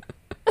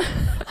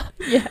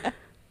 Yeah.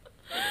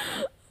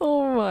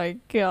 Oh my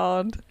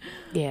god.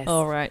 Yes.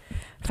 All right.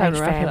 Time Thanks,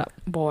 to wrap fam. it up.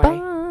 Boy. Bye.